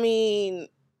that? I mean,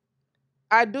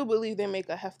 I do believe they make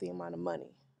a hefty amount of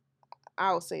money.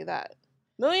 I'll say that.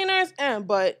 Millionaires,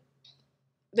 but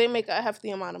they make a hefty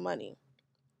amount of money.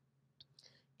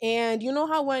 And you know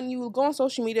how when you go on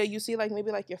social media, you see like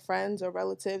maybe like your friends or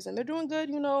relatives and they're doing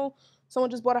good, someone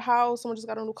just bought a house, someone just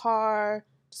got a new car,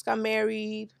 just got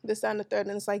married, this, that, and the third.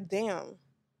 And it's like, damn,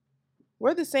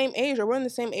 we're the same age or we're in the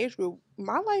same age group.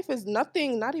 My life is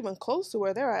nothing, not even close to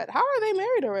where they're at. How are they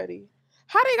married already?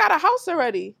 How they got a house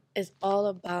already? It's all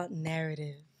about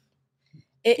narrative.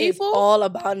 It is People all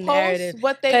about narrative. Post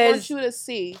what they want you to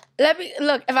see. Let me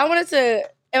look. If I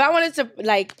wanted to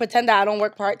like pretend that I don't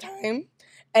work part time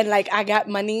and like I got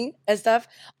money and stuff,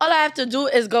 all I have to do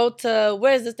is go to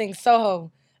where's this thing,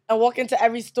 Soho, and walk into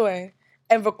every store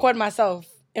and record myself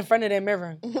in front of their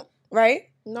mirror, right?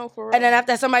 No, for real. And then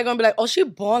after somebody gonna be like, "Oh, she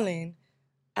balling."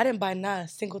 I didn't buy not a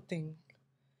single thing.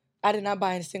 I did not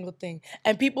buy a single thing.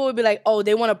 And people would be like, oh,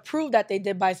 they want to prove that they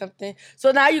did buy something.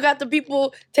 So now you got the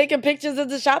people taking pictures of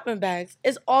the shopping bags.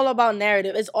 It's all about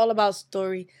narrative. It's all about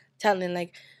storytelling.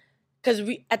 Like, because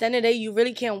at the end of the day, you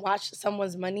really can't watch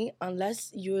someone's money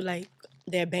unless you're like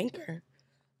their banker.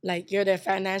 Like, you're their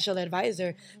financial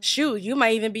advisor. Shoot, you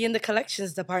might even be in the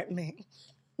collections department.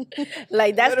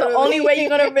 Like, that's literally. The only way you're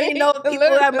gonna really know if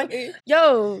people have money.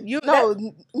 Yo,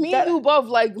 me and you both,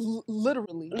 like,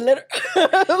 literally.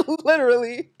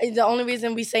 Literally. The only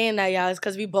reason we saying that, y'all, is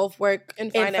because we both work in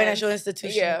financial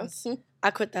institutions. Yeah. I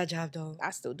quit that job, though.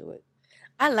 I still do it.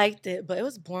 I liked it, but it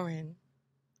was boring.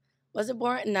 Was it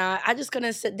boring? Nah, I just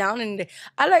couldn't sit down and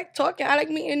I like talking. I like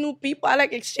meeting new people. I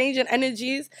like exchanging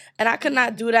energies. And I could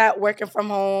not do that working from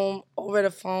home, over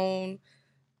the phone,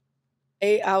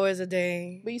 8 hours a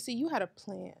day. But you see, you had a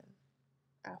plan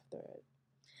after it.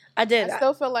 I did. I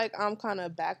still feel like I'm kind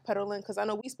of backpedaling because I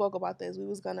know we spoke about this. We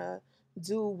was going to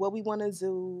do what we want to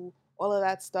do, all of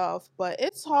that stuff. But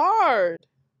it's hard.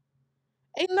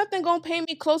 Ain't nothing going to pay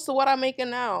me close to what I'm making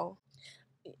now.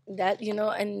 That,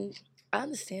 and I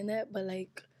understand that. But,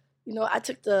 like, I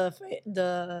took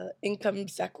the income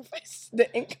sacrifice.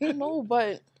 The income. No,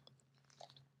 but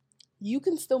you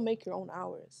can still make your own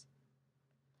hours.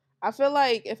 I feel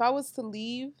like if I was to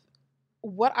leave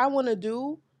what I want to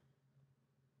do,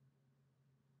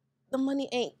 the money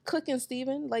ain't cooking,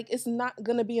 Steven. Like, it's not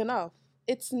going to be enough.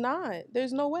 It's not.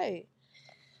 There's no way.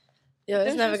 Yo,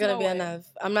 it's never going to be enough.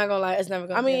 I'm not going to lie. It's never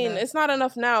going to be enough. It's not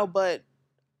enough now, but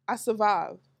I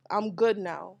survive. I'm good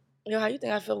now. Yo, how you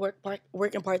think I feel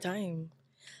working part-time?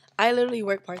 I literally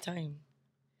work part-time.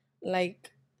 Like,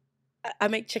 I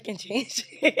make chicken change.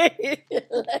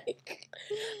 Like,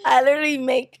 I literally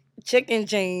make chicken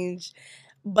change,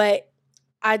 but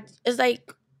it's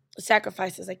like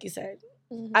sacrifices, like you said.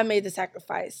 Mm-hmm. I made the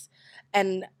sacrifice,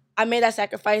 and I made that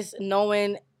sacrifice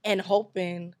knowing and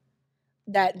hoping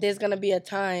that there's gonna be a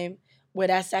time where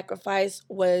that sacrifice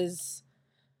was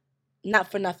not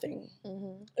for nothing.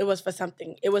 Mm-hmm. It was for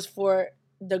something. It was for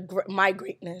my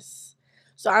greatness.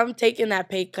 So I'm taking that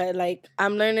pay cut. Like,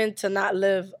 I'm learning to not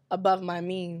live above my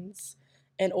means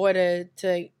in order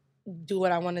to do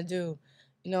what I want to do.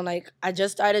 Like, I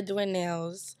just started doing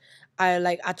nails.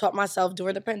 I taught myself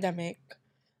during the pandemic.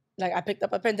 Like, I picked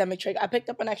up a pandemic trick. I picked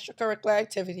up an extracurricular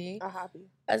activity. A hobby.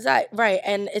 Right.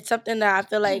 And it's something that I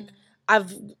feel like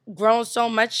I've grown so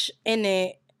much in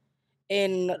it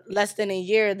in less than a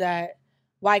year that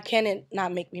why can't it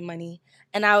not make me money?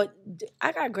 And I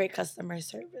got great customer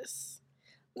service.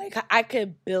 Like, I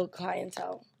could build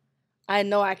clientele. I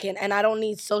know I can. And I don't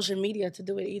need social media to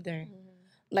do it either. Mm-hmm.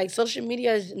 Like, social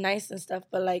media is nice and stuff,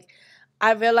 but, like,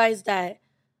 I realized that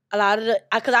a lot of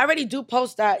because I already do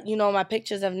post that, my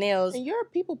pictures of nails. And you're a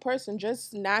people person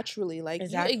just naturally. Like,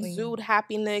 exactly. You exude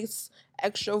happiness,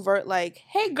 extrovert, like,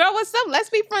 hey, girl, what's up? Let's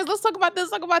be friends. Let's talk about this,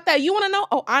 talk about that. You want to know?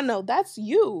 Oh, I know. That's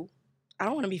you. I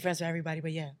don't want to be friends with everybody,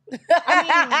 but yeah. I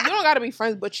mean, you don't gotta be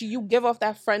friends, but you give off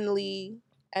that friendly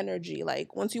energy.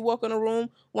 Like once you walk in a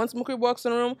room, once Mukri walks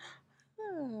in a room,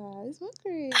 it's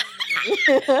Mukri.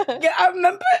 Yeah, I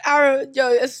remember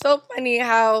it's so funny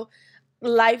how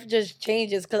life just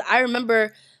changes. Cause I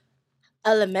remember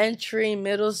elementary,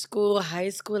 middle school, high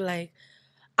school, like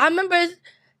I remember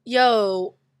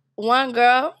one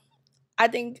girl, I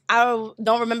think I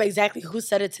don't remember exactly who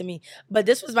said it to me, but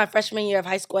this was my freshman year of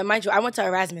high school. And mind you, I went to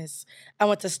Erasmus. I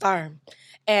went to Star.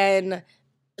 And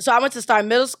so I went to Star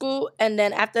Middle School, and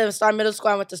then after Star Middle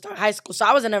School, I went to Star High School. So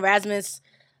I was in Erasmus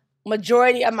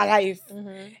majority of my life.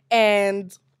 Mm-hmm.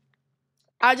 And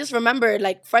I just remember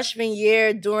like freshman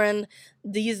year during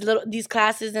these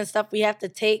classes and stuff we have to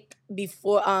take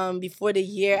before the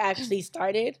year actually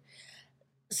started.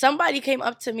 Somebody came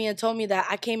up to me and told me that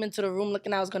I came into the room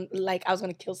looking I was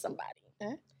gonna kill somebody.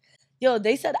 Eh? Yo,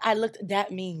 they said I looked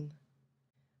that mean.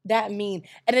 That mean.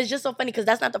 And it's just so funny because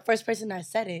that's not the first person that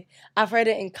said it. I've heard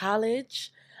it in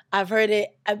college. I've heard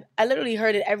it. I literally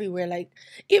heard it everywhere, like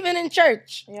even in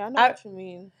church. Yeah, I know what you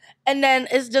mean. And then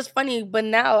it's just funny, but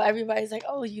now everybody's like,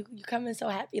 "Oh, you come in so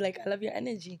happy. Like I love your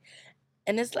energy,"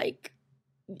 and it's like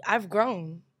I've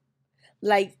grown.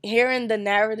 Like hearing the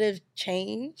narrative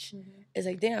change is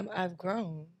like, damn, I've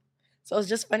grown. So it's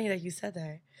just funny that you said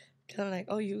that. Cause I'm like,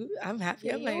 oh, I'm happy.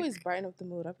 Yeah, I'm you like, always brighten up the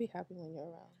mood. I'll be happy when you're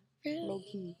around. really? Low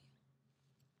key.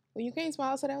 When you came to my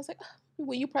house today, I was like, oh.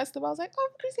 When you pressed it, I was like, oh,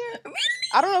 Mukri's here. Really?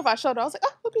 I don't know if I showed it. I was like,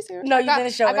 oh, Mukri's here. No, you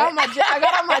didn't show I got it. I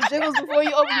got all my jiggles before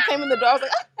you came in the door. I was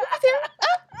like, oh, Mukri's here.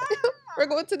 Oh. We're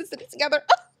going to the city together.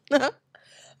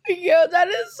 Yo, that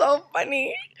is so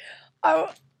funny.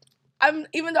 I'm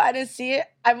even though I didn't see it,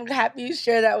 I'm happy you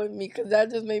shared that with me because that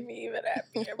just made me even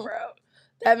happier, bro.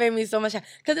 That made me so much happy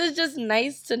because it's just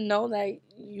nice to know that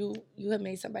you have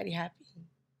made somebody happy.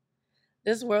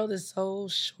 This world is so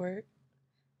short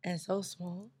and so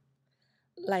small.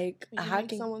 Like when you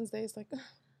make someone's day, it's like,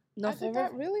 no, I did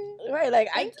that really? Right, like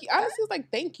thank you. Honestly, it's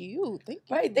like thank you.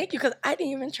 Right, thank you because I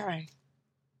didn't even try.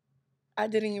 I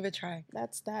didn't even try.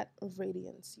 That's that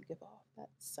radiance you give off. That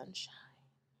sunshine.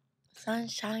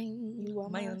 Sunshine, you are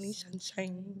my only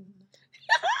sunshine.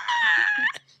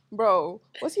 Bro,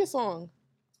 what's your song?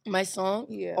 My song?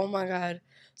 Yeah. Oh my God.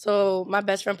 So my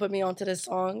best friend put me onto this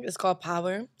song. It's called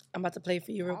Power. I'm about to play it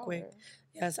for you real quick.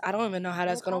 Yes, I don't even know how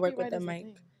that's going to work with the mic.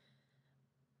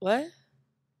 What?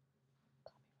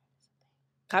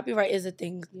 Copyright is a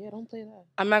thing. Yeah, don't play that.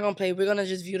 I'm not going to play. We're going to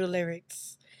just view the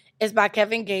lyrics. It's by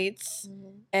Kevin Gates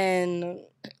and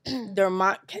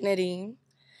Dermot Kennedy.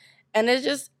 And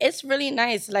it's really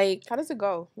nice. Like, how does it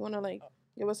go? You want to like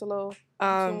give us a little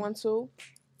 1, 2?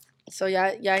 So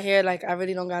y'all hear like I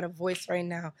really don't got a voice right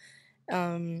now.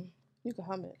 You can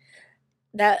hum it.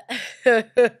 That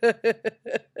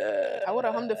I would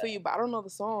have hummed it for you, but I don't know the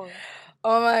song.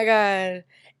 Oh my God.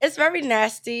 It's very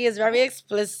nasty. It's very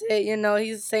explicit. You know,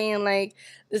 he's saying like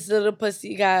this little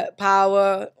pussy got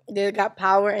power. They got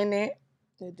power in it.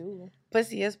 They do.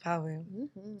 Pussy is power.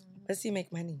 Pussy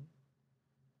make money.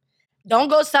 Don't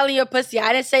go selling your pussy.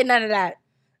 I didn't say none of that.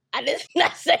 I did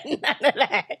not say none of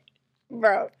that.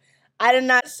 Bro, I did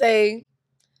not say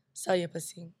sell your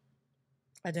pussy.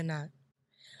 I did not.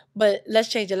 But let's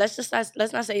change it. Let's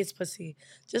not say it's pussy.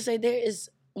 Just say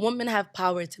women have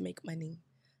power to make money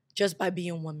just by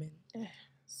being women.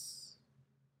 Yes.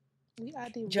 We are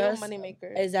the real money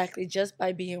makers. Exactly. Just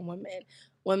by being women.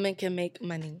 Women can make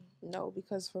money. No,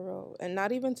 because for real. And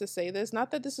not even to say this, not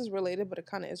that this is related, but it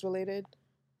kind of is related.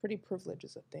 Pretty privilege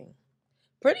is a thing.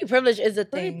 Pretty privilege is a thing.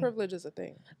 Pretty privilege is a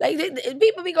thing. Like,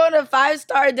 people be going to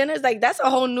 5-star dinners. Like, that's a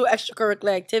whole new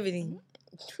extracurricular activity.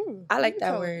 True. I like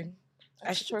that word.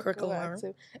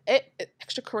 Extracurricular.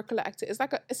 Extracurricular activity.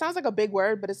 It sounds like a big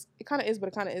word, but it kind of is, but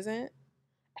it kind of isn't.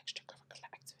 Extracurricular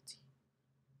activity.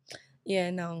 Yeah,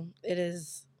 no, it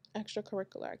is.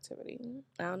 Extracurricular activity.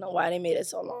 I don't know why they made it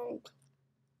so long.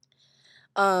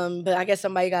 But I guess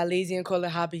somebody got lazy and called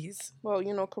it hobbies. Well,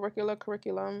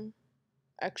 curriculum,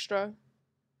 extra.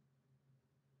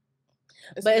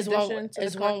 But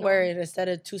it's one word instead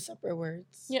of 2 separate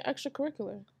words. Yeah,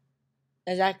 extracurricular.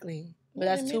 Exactly. But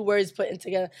that's 2 words put in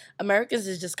together. Americans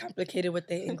is just complicated with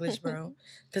their English, bro.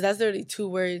 Because that's literally 2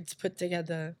 words put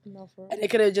together. No, for real. And it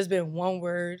could have just been 1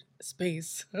 word,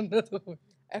 space, another word.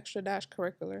 Extra dash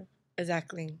curricular.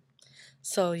 Exactly.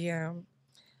 So, yeah.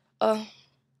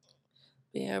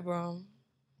 Yeah, bro.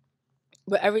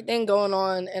 But everything going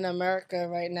on in America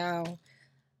right now.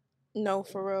 No,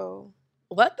 for real.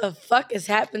 what the fuck is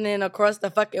happening across the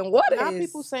fucking waters? Now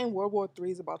people saying World War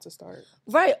III is about to start.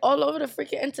 Right, all over the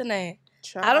freaking internet.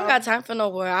 Child. I don't got time for no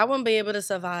war. I wouldn't be able to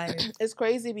survive. It's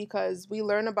crazy because we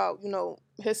learn about,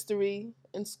 history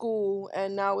in school,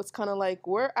 and now it's kind of like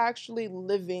we're actually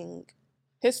living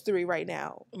history right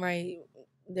now. Right.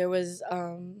 There was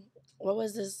what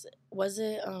was this? Was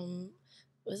it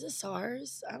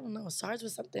SARS? I don't know. SARS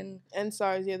was something. And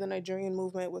SARS, yeah, the Nigerian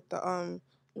movement with the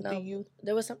youth.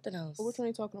 There was something else. Which one are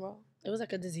you talking about? It was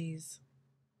like a disease.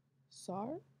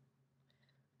 SARS?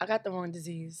 I got the wrong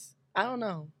disease. I don't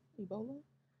know. Ebola?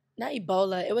 Not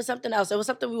Ebola. It was something else. It was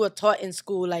something we were taught in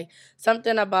school, like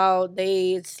something about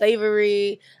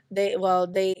slavery.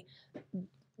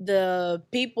 The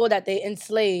people that they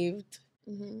enslaved,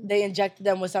 they injected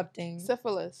them with something.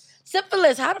 Syphilis.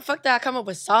 Syphilis. How the fuck did I come up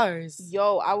with SARS?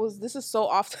 Yo, this is so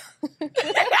off.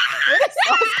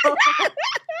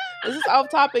 This is off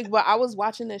topic, but I was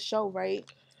watching this show, right?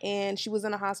 And she was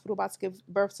in a hospital about to give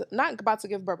birth not about to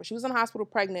give birth, but she was in a hospital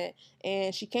pregnant,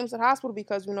 and she came to the hospital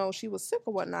because, she was sick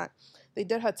or whatnot. They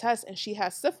did her test and she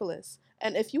has syphilis.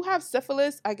 And if you have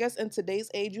syphilis, I guess in today's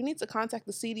age, you need to contact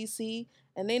the CDC,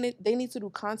 and they need to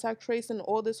do contact tracing and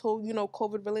all this whole,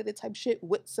 COVID-related type shit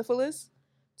with syphilis.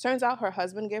 Turns out her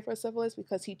husband gave her syphilis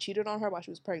because he cheated on her while she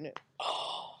was pregnant.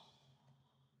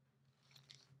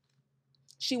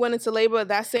 She went into labor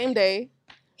that same day.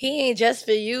 He ain't just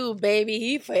for you, baby.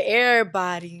 He for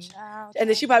everybody. Child. And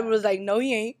then she probably was like, no,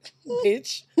 he ain't.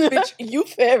 Bitch. Bitch, you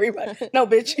for everybody. No,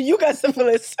 bitch, you got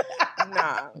syphilis.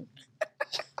 Nah.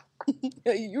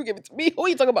 You give it to me. Who are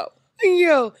you talking about?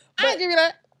 Yo. I ain't give you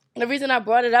that. The reason I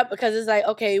brought it up because it's like,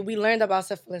 okay, we learned about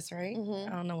syphilis, right? I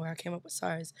don't know where I came up with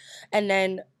SARS. And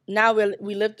then now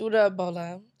we lived through the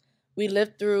Ebola. We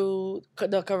lived through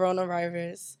the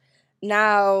coronavirus.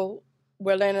 Now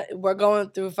we're going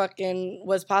through fucking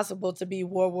what's possible to be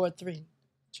World War III.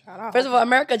 First of all,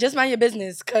 America, just mind your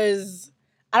business, because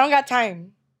I don't got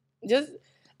time.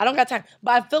 I don't got time.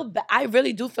 But I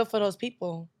really do feel for those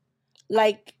people.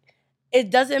 Like, it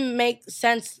doesn't make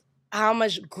sense how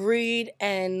much greed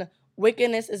and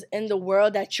wickedness is in the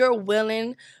world that you're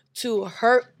willing to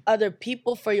hurt other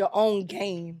people for your own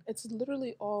gain. It's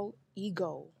literally all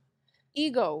ego.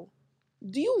 Ego.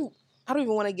 I don't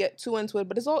even want to get too into it,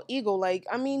 but it's all ego. Like,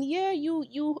 I mean, yeah, it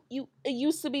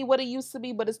used to be what it used to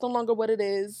be, but it's no longer what it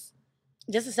is.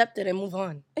 Just accept it and move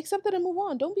on. Accept it and move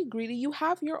on. Don't be greedy. You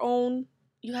have your own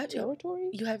territory.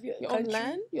 You have your own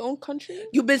land, your own country.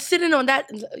 You've been sitting on that.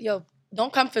 Yo,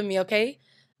 don't come for me, okay?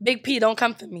 Big P, don't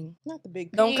come for me. Not the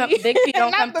Big P. Big P,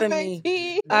 don't come for me.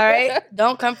 P. All right?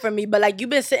 Don't come for me. But, like, you've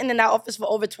been sitting in that office for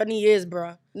over 20 years,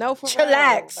 bro. No, for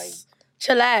Chillax.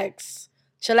 real. Like,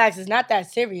 Chillax. It's not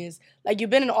that serious. Like,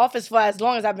 you've been in office for as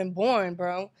long as I've been born,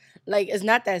 bro. Like, it's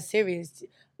not that serious.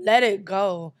 Let it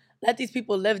go. Let these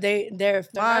people live. They're fine.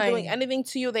 They're not doing anything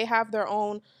to you. They have their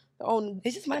own.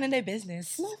 They're just minding their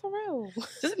business. No, for real.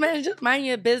 Just mind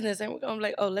your business, and we're gonna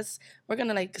like, we're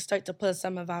gonna like start to put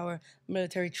some of our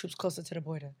military troops closer to the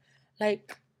border.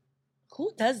 Like,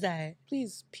 who does that?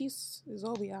 Please, peace is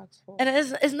all we ask for. And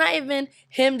it's not even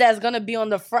him that's gonna be on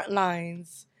the front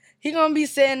lines. He gonna be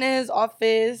sitting in his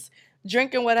office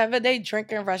drinking whatever they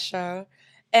drink in Russia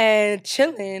and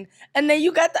chilling, and then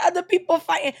you got the other people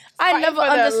fighting. I never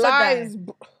understood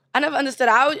that. I never understood.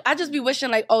 I just be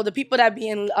wishing, like, the people that be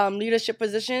in leadership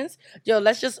positions, yo,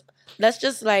 let's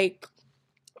just like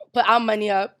put our money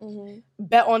up,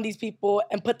 bet on these people,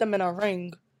 and put them in a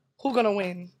ring. Who gonna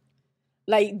win?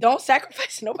 Like, don't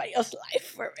sacrifice nobody else's life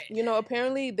for it.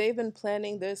 Apparently they've been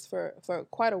planning this for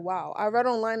quite a while. I read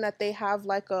online that they have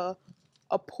like a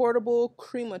portable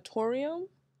crematorium,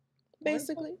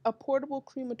 basically a portable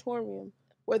crematorium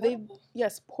where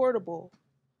portable.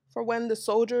 For when the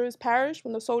soldiers perish,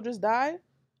 when the soldiers die,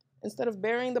 instead of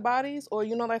burying the bodies, or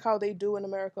like how they do in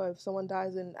America, if someone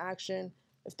dies in action,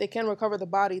 if they can recover the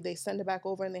body, they send it back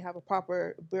over and they have a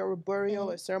proper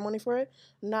burial or ceremony for it.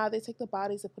 Nah, they take the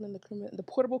bodies and put in the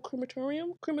portable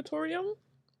crematorium.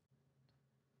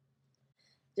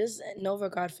 Just no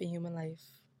regard for human life.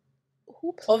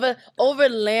 Over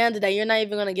land that you're not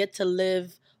even gonna get to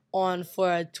live on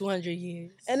for 200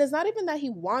 years. And it's not even that he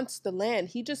wants the land;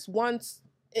 he just wants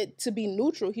it to be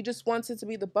neutral. He just wants it to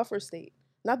be the buffer state.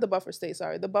 Not the buffer state,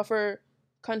 sorry. The buffer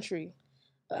country.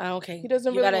 Okay. He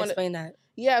doesn't really want to explain that.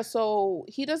 Yeah, so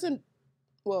he doesn't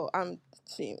he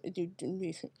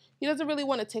doesn't really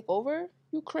want to take over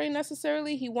Ukraine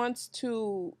necessarily. He wants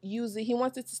to use it. He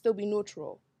wants it to still be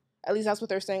neutral. At least that's what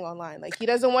they're saying online. Like, he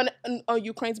doesn't want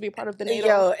Ukraine to be part of the NATO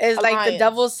Yo, it's alliance. like the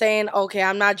devil saying, okay,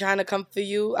 I'm not trying to come for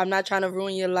you. I'm not trying to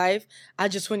ruin your life. I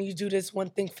just want you to do this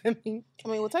one thing for me. I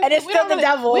mean, and it's still the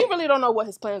devil. We really don't know what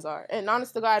his plans are. And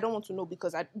honest to God, I don't want to know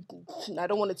because I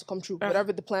don't want it to come true.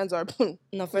 Whatever the plans are.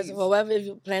 No, first of all,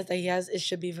 whatever plans that he has, it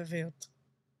should be revealed.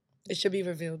 It should be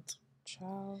revealed.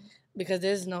 Child. Because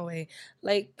there's no way.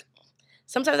 Like,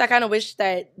 sometimes I kind of wish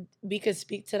that we could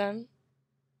speak to them.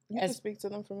 You can speak to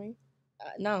them for me?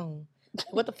 No.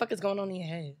 What the fuck is going on in your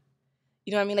head?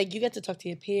 You know what I mean? Like, you get to talk to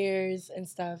your peers and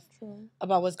stuff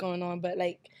about what's going on. But,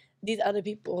 like, these other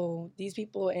people, these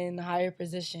people in higher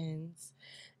positions,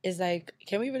 is like,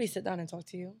 can we really sit down and talk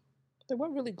to you? Like,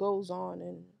 what really goes on?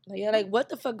 And like, what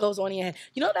the fuck goes on in your head?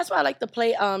 You know, that's why I like to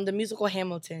play the musical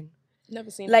Hamilton.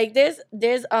 Never seen like, it.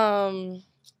 There's, oh,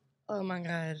 my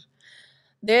God.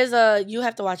 There's you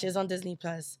have to watch it. It's on Disney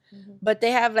Plus. Mm-hmm. But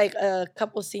they have, like, a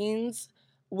couple scenes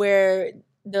where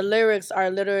the lyrics are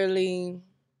literally,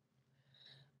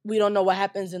 we don't know what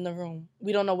happens in the room.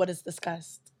 We don't know what is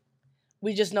discussed.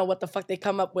 We just know what the fuck they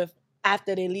come up with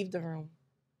after they leave the room.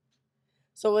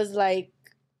 So it's like,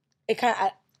 it kind of,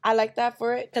 I like that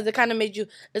for it because it kind of made you,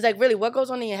 it's like, really, what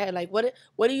goes on in your head? Like, what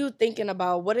are you thinking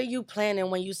about? What are you planning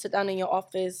when you sit down in your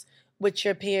office with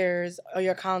your peers or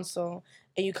your council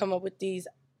and you come up with these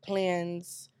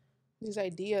plans? These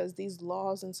ideas, these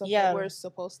laws and stuff that we're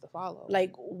supposed to follow.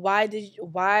 Like, what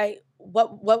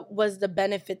was the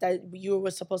benefit that you were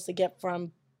supposed to get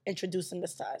from introducing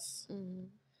this to us? Mm-hmm.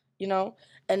 You know?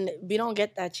 And we don't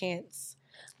get that chance.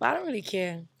 But I don't really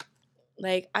care.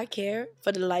 Like, I care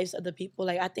for the lives of the people.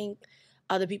 Like, I think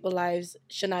other people's lives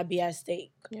should not be at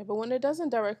stake. Yeah, but when it doesn't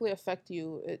directly affect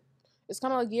you, it's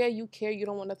kind of like, yeah, you care, you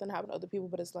don't want nothing to happen to other people,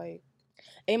 but it's like,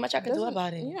 ain't much I can do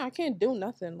about it. Yeah, I can't do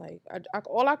nothing. Like,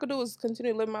 all I could do is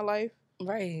continue to live my life.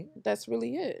 Right. That's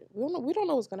really it. We don't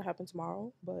know what's gonna happen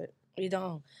tomorrow, but we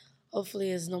don't. Hopefully,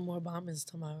 there's no more bombings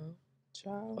tomorrow.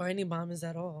 Child. Or any bombings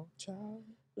at all. Child.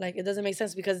 Like, it doesn't make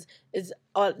sense because it's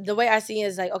the way I see it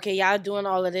is like, okay, y'all doing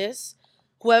all of this.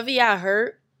 Whoever y'all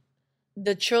hurt,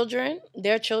 their children,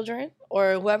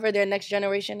 or whoever their next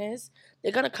generation is,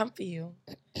 they're gonna come for you.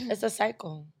 It's a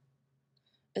cycle.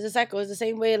 It's a cycle. It's the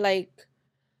same way, like,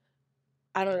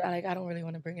 I don't really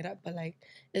want to bring it up, but like,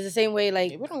 it's the same way,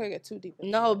 like, we don't gotta get too deep.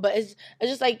 No, but it's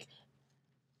just like,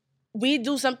 we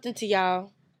do something to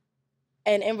y'all,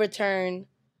 and in return,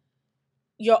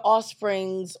 your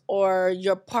offsprings or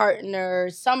your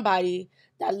partner, somebody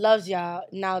that loves y'all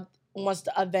now wants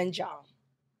to avenge y'all.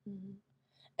 Mm-hmm.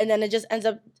 And then it just ends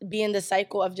up being the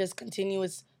cycle of just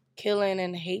continuous killing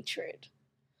and hatred.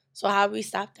 So how do we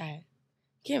stop that?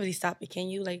 You can't really stop it, can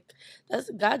you? Like,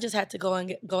 God just had to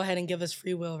go ahead and give us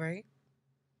free will, right?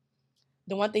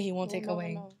 The one thing he won't take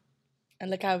away. No. And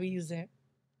look how we use it.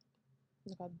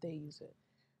 Look how they use it.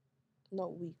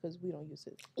 No, because we don't use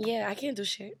it. Yeah, I can't do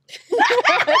shit.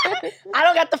 I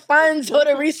don't got the funds or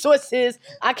the resources.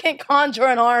 I can't conjure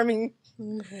an army.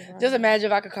 Right. Just imagine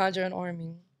if I could conjure an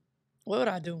army. What would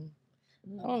I do?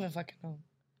 I don't even fucking know.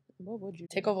 What would you do?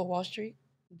 Take over Wall Street?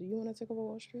 Do you want to take over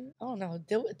Wall Street? I don't know.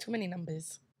 Deal with too many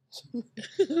numbers.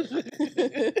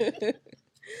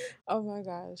 Oh my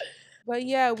gosh. But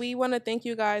yeah, we want to thank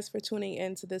you guys for tuning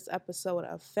in to this episode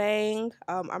of FANG.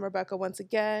 I'm Rebecca once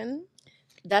again.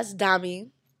 That's Dami.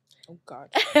 Oh God.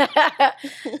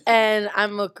 And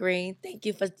I'm Mukri. Thank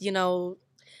you for,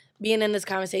 being in this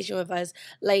conversation with us.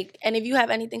 Like, and if you have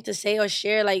anything to say or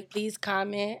share, like, please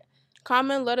comment.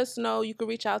 Comment, let us know. You can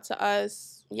reach out to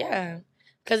us. Yeah.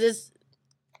 Because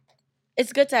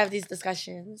it's good to have these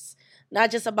discussions. Not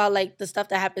just about, like, the stuff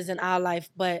that happens in our life,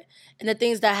 but in the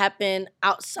things that happen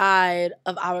outside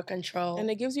of our control. And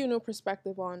it gives you a new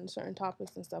perspective on certain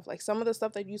topics and stuff. Like, some of the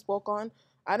stuff that you spoke on,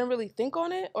 I didn't really think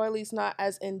on it, or at least not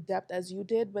as in-depth as you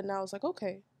did, but now it's like,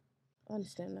 okay, I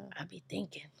understand now. I be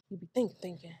thinking. You be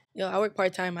thinking. Yo, I work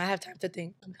part-time. I have time to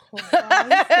think.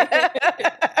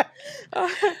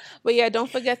 But yeah, don't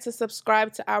forget to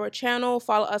subscribe to our channel.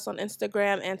 Follow us on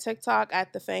Instagram and TikTok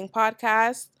at The FANG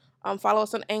Podcast. Follow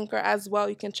us on Anchor as well.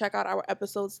 You can check out our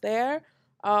episodes there.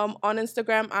 On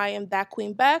Instagram, I am That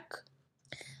Queen Beck.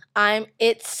 I'm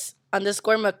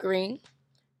its_Mukri.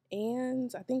 And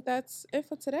I think that's it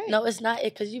for today. No, it's not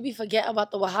it, because you be forgetting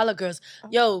about the Wahala girls.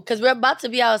 Yo, because we're about to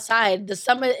be outside. The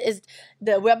summer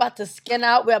we're about to skin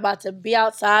out. We're about to be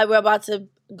outside. We're about to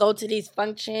go to these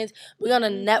functions. We're going to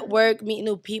network, meet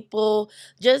new people.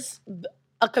 Just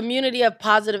a community of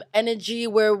positive energy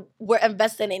where we're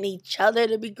investing in each other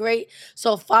to be great.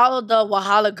 So follow the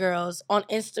Wahala Girls on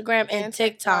Instagram and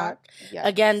TikTok. Yes.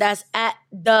 Again, that's at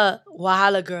the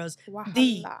Wahala Girls.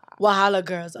 The Wahala. Wahala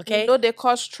Girls, okay? You know they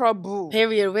cause trouble.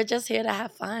 Period. We're just here to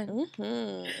have fun.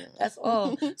 Mm-hmm. That's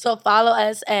all. So follow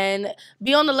us and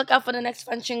be on the lookout for the next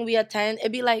function we attend.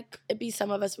 It be some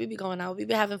of us. We be going out. We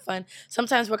be having fun.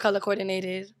 Sometimes we're color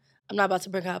coordinated. I'm not about to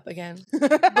bring her up again.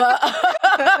 But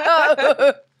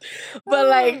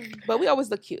like, but we always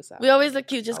look cute. So. We always look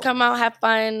cute. Just come out, have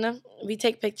fun. We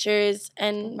take pictures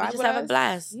and we just have a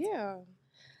blast. Yeah.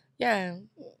 Yeah.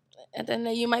 And then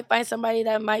you might find somebody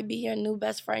that might be your new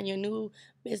best friend, your new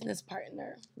business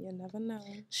partner. You never know.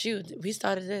 Shoot, we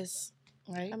started this,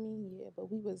 right? I mean, yeah,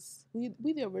 but we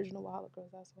the original Wahala Girls.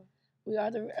 That's why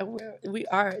we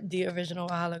are the original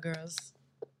Wahala Girls.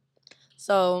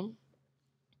 So,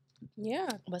 yeah.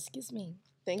 But excuse me.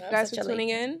 Thank you guys for tuning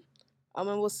in.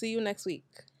 And we'll see you next week.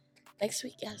 Next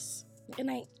week, yes. Good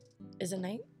night. Is it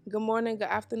night? Good morning, good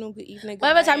afternoon, good evening.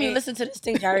 Whatever time you listen to this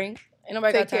thing, Jerry. Ain't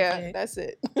nobody got time for it. That's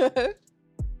it.